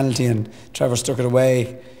got the penalty and Trevor stuck it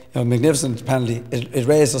away, magnificent penalty, it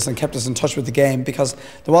raised us and kept us in touch with the game, because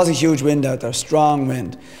there was a huge wind out there, strong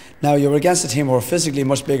wind. Now, you were against a team who were physically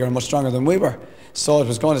much bigger and much stronger than we were, so it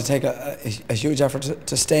was going to take a huge effort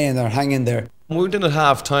to stay in there, hang in there. We were in at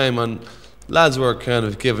half time, and lads were kind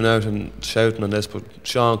of giving out and shouting on this, but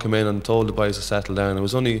Sean came in and told the boys to settle down. It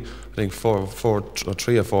was only, I think, 3 or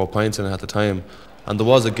 4 pints in it at the time, and there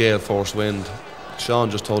was a gale force wind.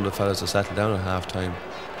 Sean just told the fellas to settle down at half time,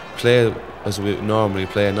 play as we normally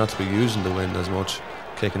play, not to be using the wind as much,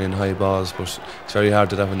 kicking in high balls, but it's very hard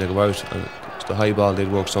to do that when they go out, and the high ball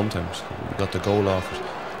did work sometimes. We got the goal off it,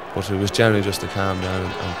 but it was generally just to calm down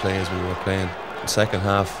and play as we were playing. The second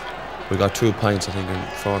half, we got 2 pints, I think, in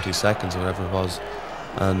 40 seconds or whatever it was,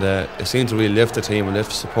 and it seemed to really lift the team and lift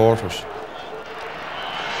the supporters.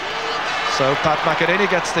 So Pat McEnany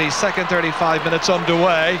gets the second 35 minutes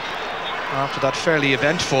underway after that fairly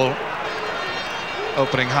eventful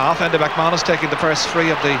opening half. Enda McManus taking the first free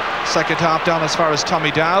of the second half down as far as Tommy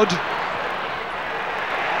Dowd.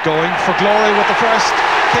 Going for glory with the first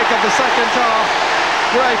kick of the second half.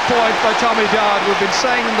 Great point by Tommy Dowd. We've been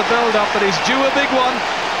saying in the build-up that he's due a big one,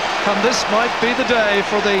 and this might be the day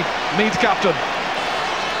for the Meath captain.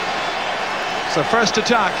 So first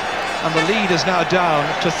attack, and the lead is now down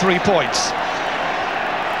to 3 points.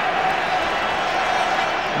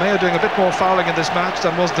 Mayo doing a bit more fouling in this match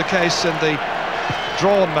than was the case in the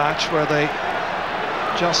drawn match, where they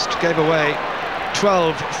just gave away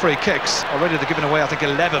 12 free kicks. Already they've given away, I think,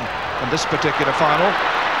 11 in this particular final.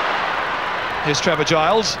 Here's Trevor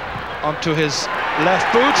Giles onto his left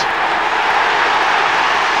boot.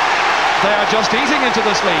 They are just eating into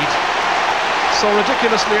this lead so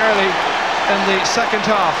ridiculously early in the second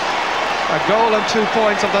half. A goal and 2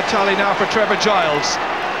 points of that tally now for Trevor Giles.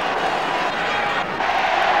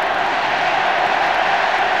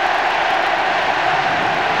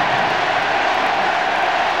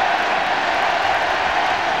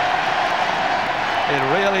 It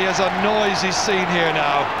really is a noisy scene here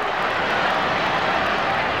now.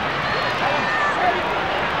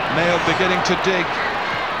 Mayo beginning to dig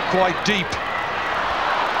quite deep,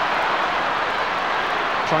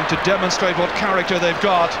 trying to demonstrate what character they've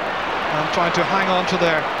got and trying to hang on to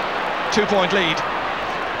their 2-point lead.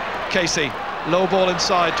 Casey, low ball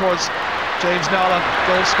inside towards James Nolan,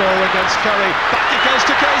 goal scorer against Kerry. Back it goes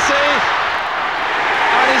to Casey,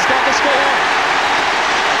 and he's got the score.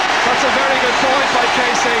 That's a very good point by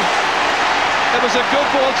Casey. It was a good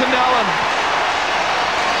ball to Nolan,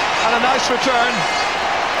 and a nice return,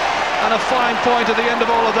 and a fine point at the end of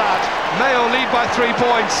all of that. Mayo lead by 3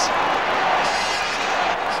 points.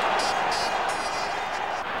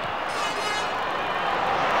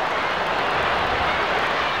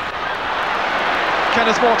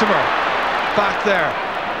 Kenneth Mortimer back there,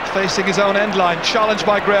 facing his own end line, challenged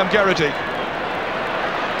by Graham Geraghty.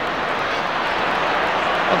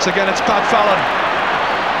 Once again it's Pat Fallon.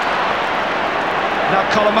 Now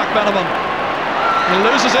Colin McMenamin. He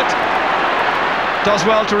loses it. does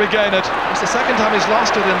well to regain it. It's the second time he's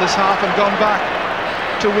lost it in this half and gone back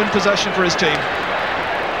to win possession for his team.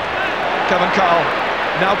 Kevin Cowell,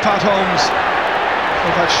 now Pat Holmes.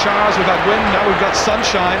 We've had showers, we've had wind, now we've got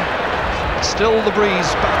sunshine. Still the breeze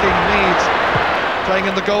backing Meath, playing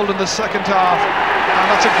in the gold in the second half. And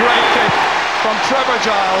that's a great kick from Trevor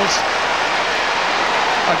Giles.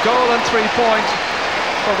 A goal and 3 point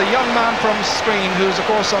for the young man from Screen, who's of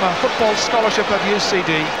course on a football scholarship at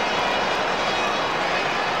UCD.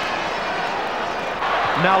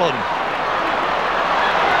 Nallon.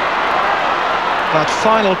 That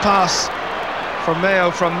final pass for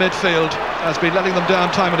Mayo from midfield has been letting them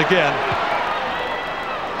down time and again.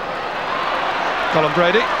 Colin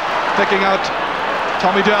Brady picking out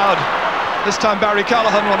Tommy Dowd. This time Barry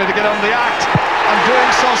Callahan wanted to get on the act and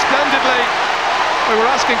doing so splendidly. We were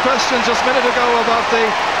asking questions just a minute ago about the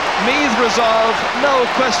Meath resolve. No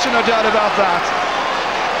question or doubt about that.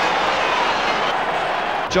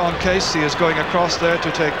 John Casey is going across there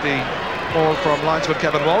to take the ball from linesman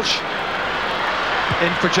Kevin Walsh.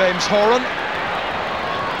 In for James Horan.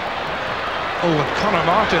 Oh, and Conor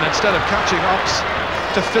Martin, instead of catching opts,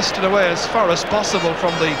 to fist it away as far as possible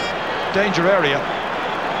from the danger area.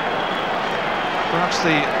 Perhaps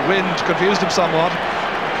the wind confused him somewhat.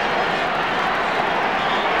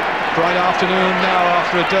 Bright afternoon now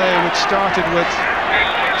after a day which started with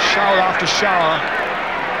shower after shower.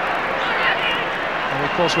 And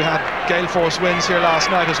of course we had gale force winds here last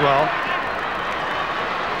night as well.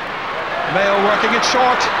 Mayo working it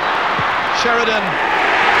short. Sheridan.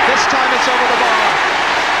 This time it's over the bar.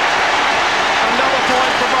 Another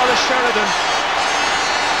point for Maurice Sheridan.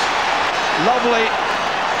 Lovely,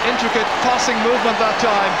 intricate passing movement that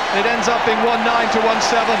time. It ends up being 1-9 to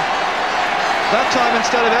 1-7. That time,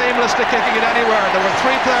 instead of aimlessly kicking it anywhere, there were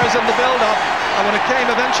 3 players in the build-up, and when it came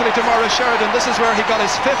eventually to Maurice Sheridan, this is where he got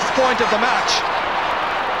his 5th point of the match,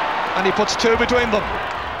 and he puts 2 between them.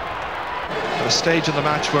 At a stage in the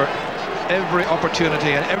match where every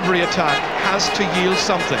opportunity and every attack has to yield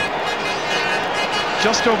something.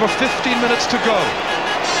 Just over 15 minutes to go.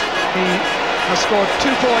 He has scored 2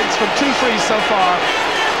 points from 2 frees so far.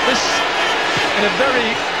 This in a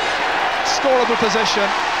very scoreable position.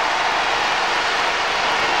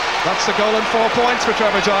 That's the goal and 4 points for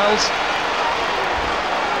Trevor Giles.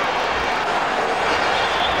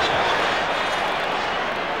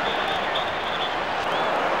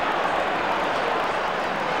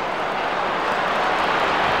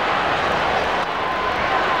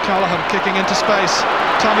 Callahan kicking into space.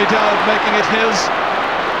 Tommy Dowd making it his.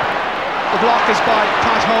 The block is by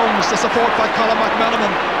Pat Holmes, the support by Colin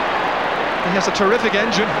McMenamin. He has a terrific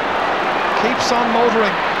engine. Keeps on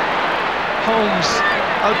motoring. Holmes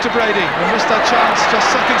out to Brady, who missed that chance just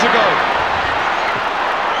seconds ago.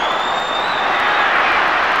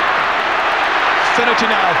 Finnerty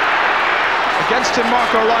now. Against him,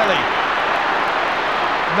 Mark O'Reilly.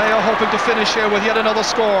 Mayo hoping to finish here with yet another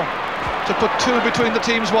score, to put 2 between the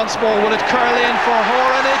teams once more. Will it curl in for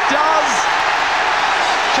Horan? It does!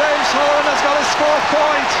 James Horan has got his 4th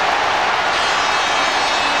point.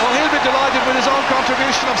 Well, he'll be delighted with his own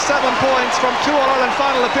contribution of 7 points from 2 All-Ireland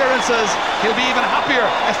final appearances. He'll be even happier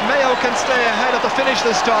if Mayo can stay ahead at the finish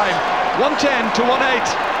this time. 110 to 1-8.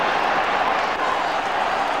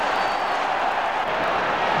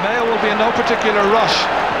 Mayo will be in no particular rush.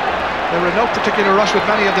 They were in no particular rush with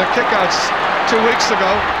many of their kickouts 2 weeks ago.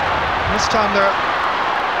 This time they're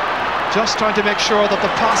just trying to make sure that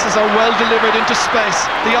the passes are well delivered into space.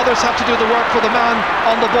 The others have to do the work for the man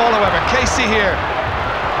on the ball, however. Casey here.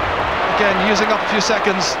 Again, using up a few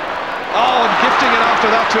seconds. Oh, and gifting it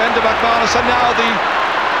after that to Enda McManus. And now the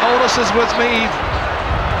onus is with Meath.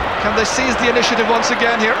 Can they seize the initiative once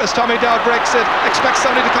again here as Tommy Dowd breaks it? Expects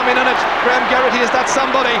somebody to come in on it. Graham Geraghty, is that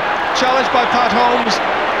somebody? Challenged by Pat Holmes.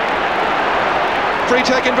 Free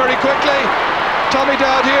taken very quickly. Tommy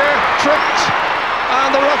Dowd here, tricked.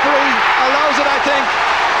 And the referee allows it, I think.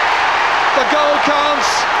 The goal counts.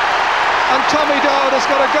 And Tommy Dowd has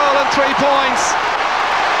got a goal and 3 points.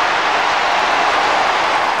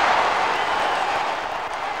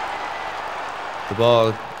 The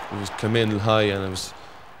ball came in high, and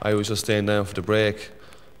I was just staying down for the break,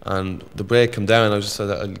 and the break came down. I just said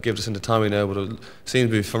I'll give this into Tommy now, but it seemed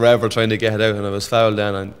to be forever trying to get it out, and I was fouled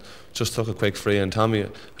down and just took a quick free. And Tommy, I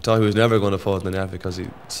thought he was never going to put it in the net because he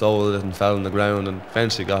sold it and fell on the ground and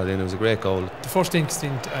eventually got it in. It was a great goal. The first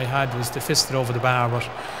instinct I had was to fist it over the bar, but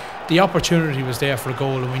the opportunity was there for a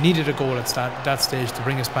goal, and we needed a goal at that stage to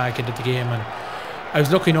bring us back into the game. And I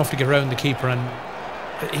was lucky enough to get around the keeper, and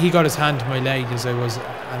he got his hand to my leg as I was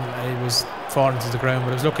falling to the ground,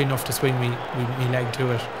 but I was lucky enough to swing me leg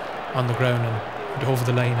to it on the ground and over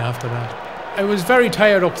the line after that. I was very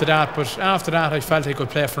tired up to that, but after that I felt I could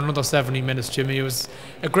play for another 70 minutes, Jimmy. It was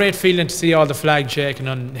a great feeling to see all the flags shaking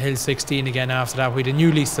on Hill 16 again after that. We had a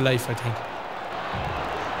new lease to life, I think.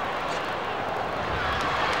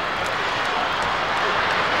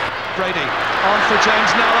 Brady on for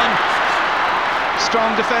James Nallen.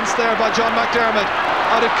 Strong defence there by John McDermott.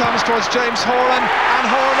 Out it comes towards James Horan, and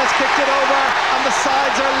Horan has kicked it over, and the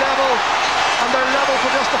sides are level. And they're level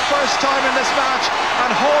for just the first time in this match,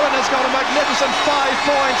 and Horan has got a magnificent 5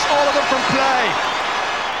 points, all of them from play.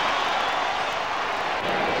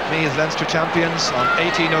 Meath Leinster champions on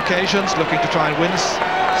 18 occasions, looking to try and win.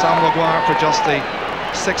 Sam Maguire for just the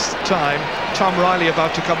 6th time. Tom Riley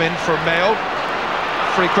about to come in for Mayo.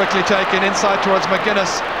 Free quickly taken inside towards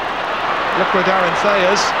McGuinness. Look where Darren Fay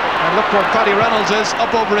is, and look where Paddy Reynolds is,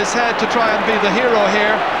 up over his head to try and be the hero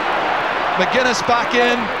here. McGuinness back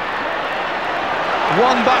in.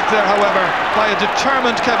 Won back there, however, by a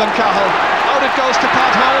determined Kevin Cahill. Out it goes to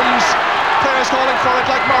Pat Holmes. Players calling for it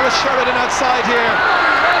like Maurice Sheridan outside here.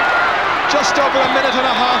 Just over a minute and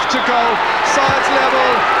a half to go. Sides level.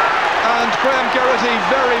 And Graham Geraghty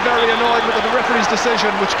very, very annoyed with the referee's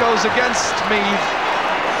decision, which goes against Meath.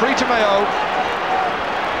 Free to Mayo.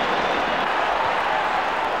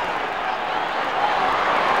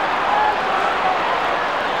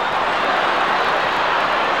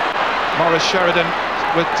 Maurice Sheridan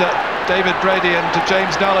with David Brady and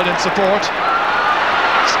James Nallen in support.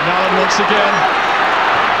 It's Nallen once again.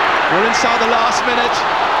 We're inside the last minute.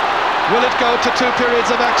 Will it go to 2 periods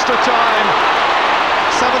of extra time?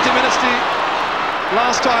 70 minutes the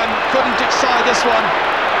last time, couldn't decide this one.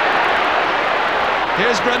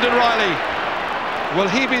 Here's Brendan Riley.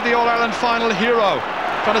 Will he be the All-Ireland final hero?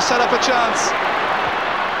 Trying to set up a chance.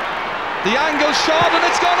 The angle shot, and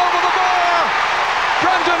it's gone over the bar.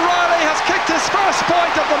 Brendan Riley has kicked his first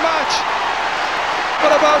point of the match.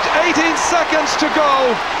 But about 18 seconds to go.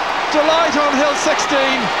 Delight on Hill 16.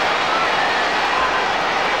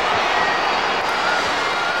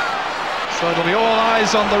 So it'll be all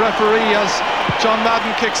eyes on the referee as John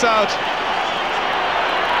Madden kicks out.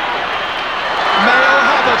 Mayo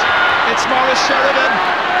have it. It's Maurice Sheridan.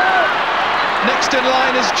 Next in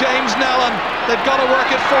line is James Nallen. They've got to work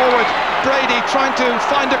it forward. Brady trying to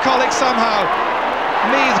find a colleague somehow.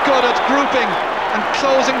 Meath good at grouping and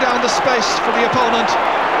closing down the space for the opponent.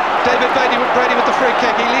 David Brady with the free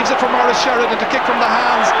kick. He leaves it for Maurice Sheridan to kick from the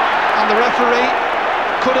hands, and the referee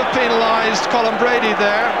could have penalised Colin Brady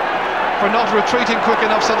there for not retreating quick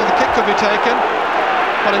enough so that the kick could be taken,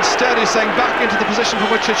 but instead he's saying back into the position from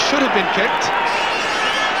which it should have been kicked.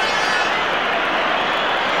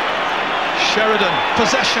 Sheridan,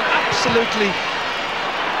 possession absolutely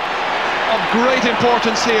of great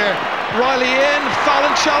importance here. Riley in,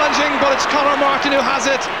 Fallon challenging, but it's Conor Martin who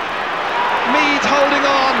has it. Meath holding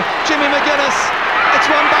on, Jimmy McGuinness. It's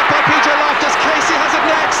won back by PJ Loftus. Casey has it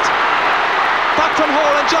next. Back from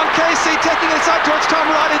Horan, John Casey taking it inside towards Tom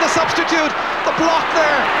Riley, the substitute. The block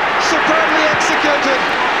there, superbly executed.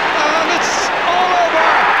 And it's all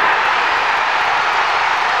over.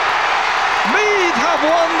 Meath have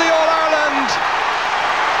won the All-Ireland.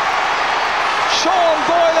 Sean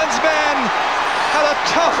Boylan's men had a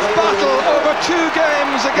tough battle over 2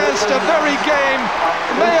 games against a very game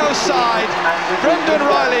Mayo side. Brendan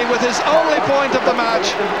Riley with his only point of the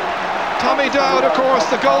match. Tommy Dowd, of course,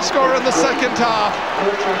 the goal scorer in the second half.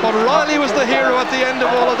 But Riley was the hero at the end of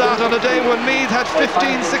all of that on a day when Meath had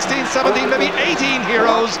 15, 16, 17, maybe 18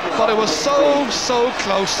 heroes. But it was so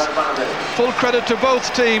close. Full credit to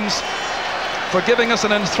both teams for giving us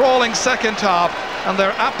an enthralling second half. And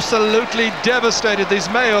they're absolutely devastated, these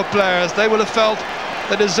Mayo players. They will have felt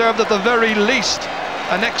they deserved at the very least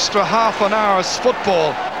an extra half an hour's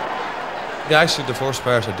football. Yeah, actually the first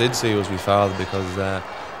part I did see was my father, because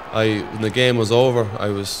when the game was over, I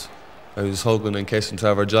was hugging and kissing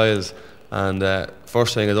Trevor Giles, and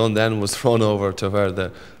first thing I done then was run over to where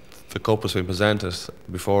the cup was being presented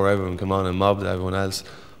before everyone came on and mobbed everyone else.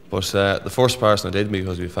 But the first person I did meet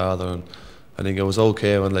was my father, and I think it was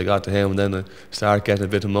okay when I got to him, and then I started getting a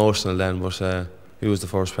bit emotional then, but he was the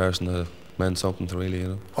first person that meant something to really, you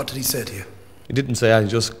know. What did he say to you? He didn't say that, he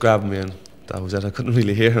just grabbed me and that was it. I couldn't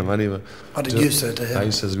really hear him anyway. What did you say to him? I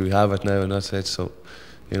says, we have it now, and that's it. So,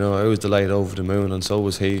 you know, I was delighted over the moon, and so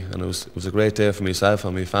was he, and it was a great day for myself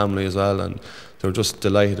and my family as well, and they were just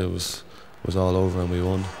delighted it was all over and we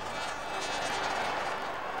won.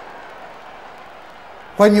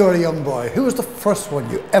 When you were a young boy, who was the first one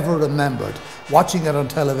you ever remembered watching it on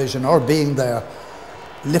television or being there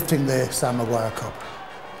lifting the Sam Maguire Cup?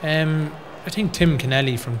 I think Tim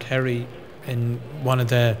Kennelly from Kerry in one of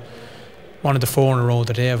the one of the 4 in a row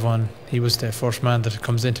that they have won, he was the first man that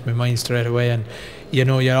comes into my mind straight away. And you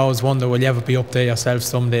know, you always wonder, will you ever be up there yourself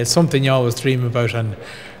someday? It's something you always dream about, and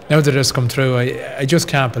now that it's come through, I just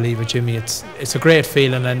can't believe it, Jimmy. It's a great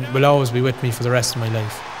feeling and will always be with me for the rest of my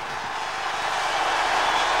life.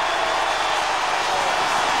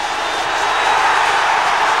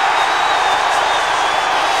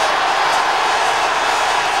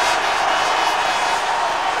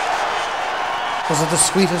 Was it the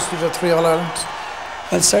sweetest of the 3 All-Irelands?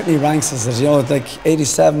 Well, it certainly ranks as it. You know, like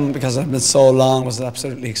 87, because I've been so long, was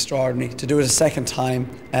absolutely extraordinary. To do it a second time,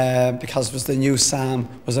 because it was the new Sam,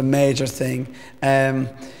 was a major thing.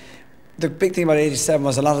 The big thing about 87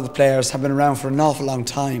 was a lot of the players have been around for an awful long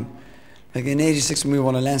time. Like in 86 when we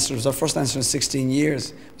won a Leinster, it was our first Leinster in 16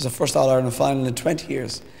 years. It was our first All-Ireland final in 20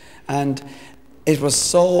 years. And it was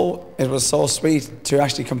so sweet to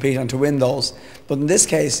actually compete and to win those. But in this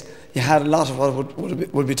case, you had a lot of what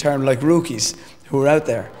would be termed like rookies who were out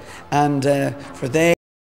there. And for they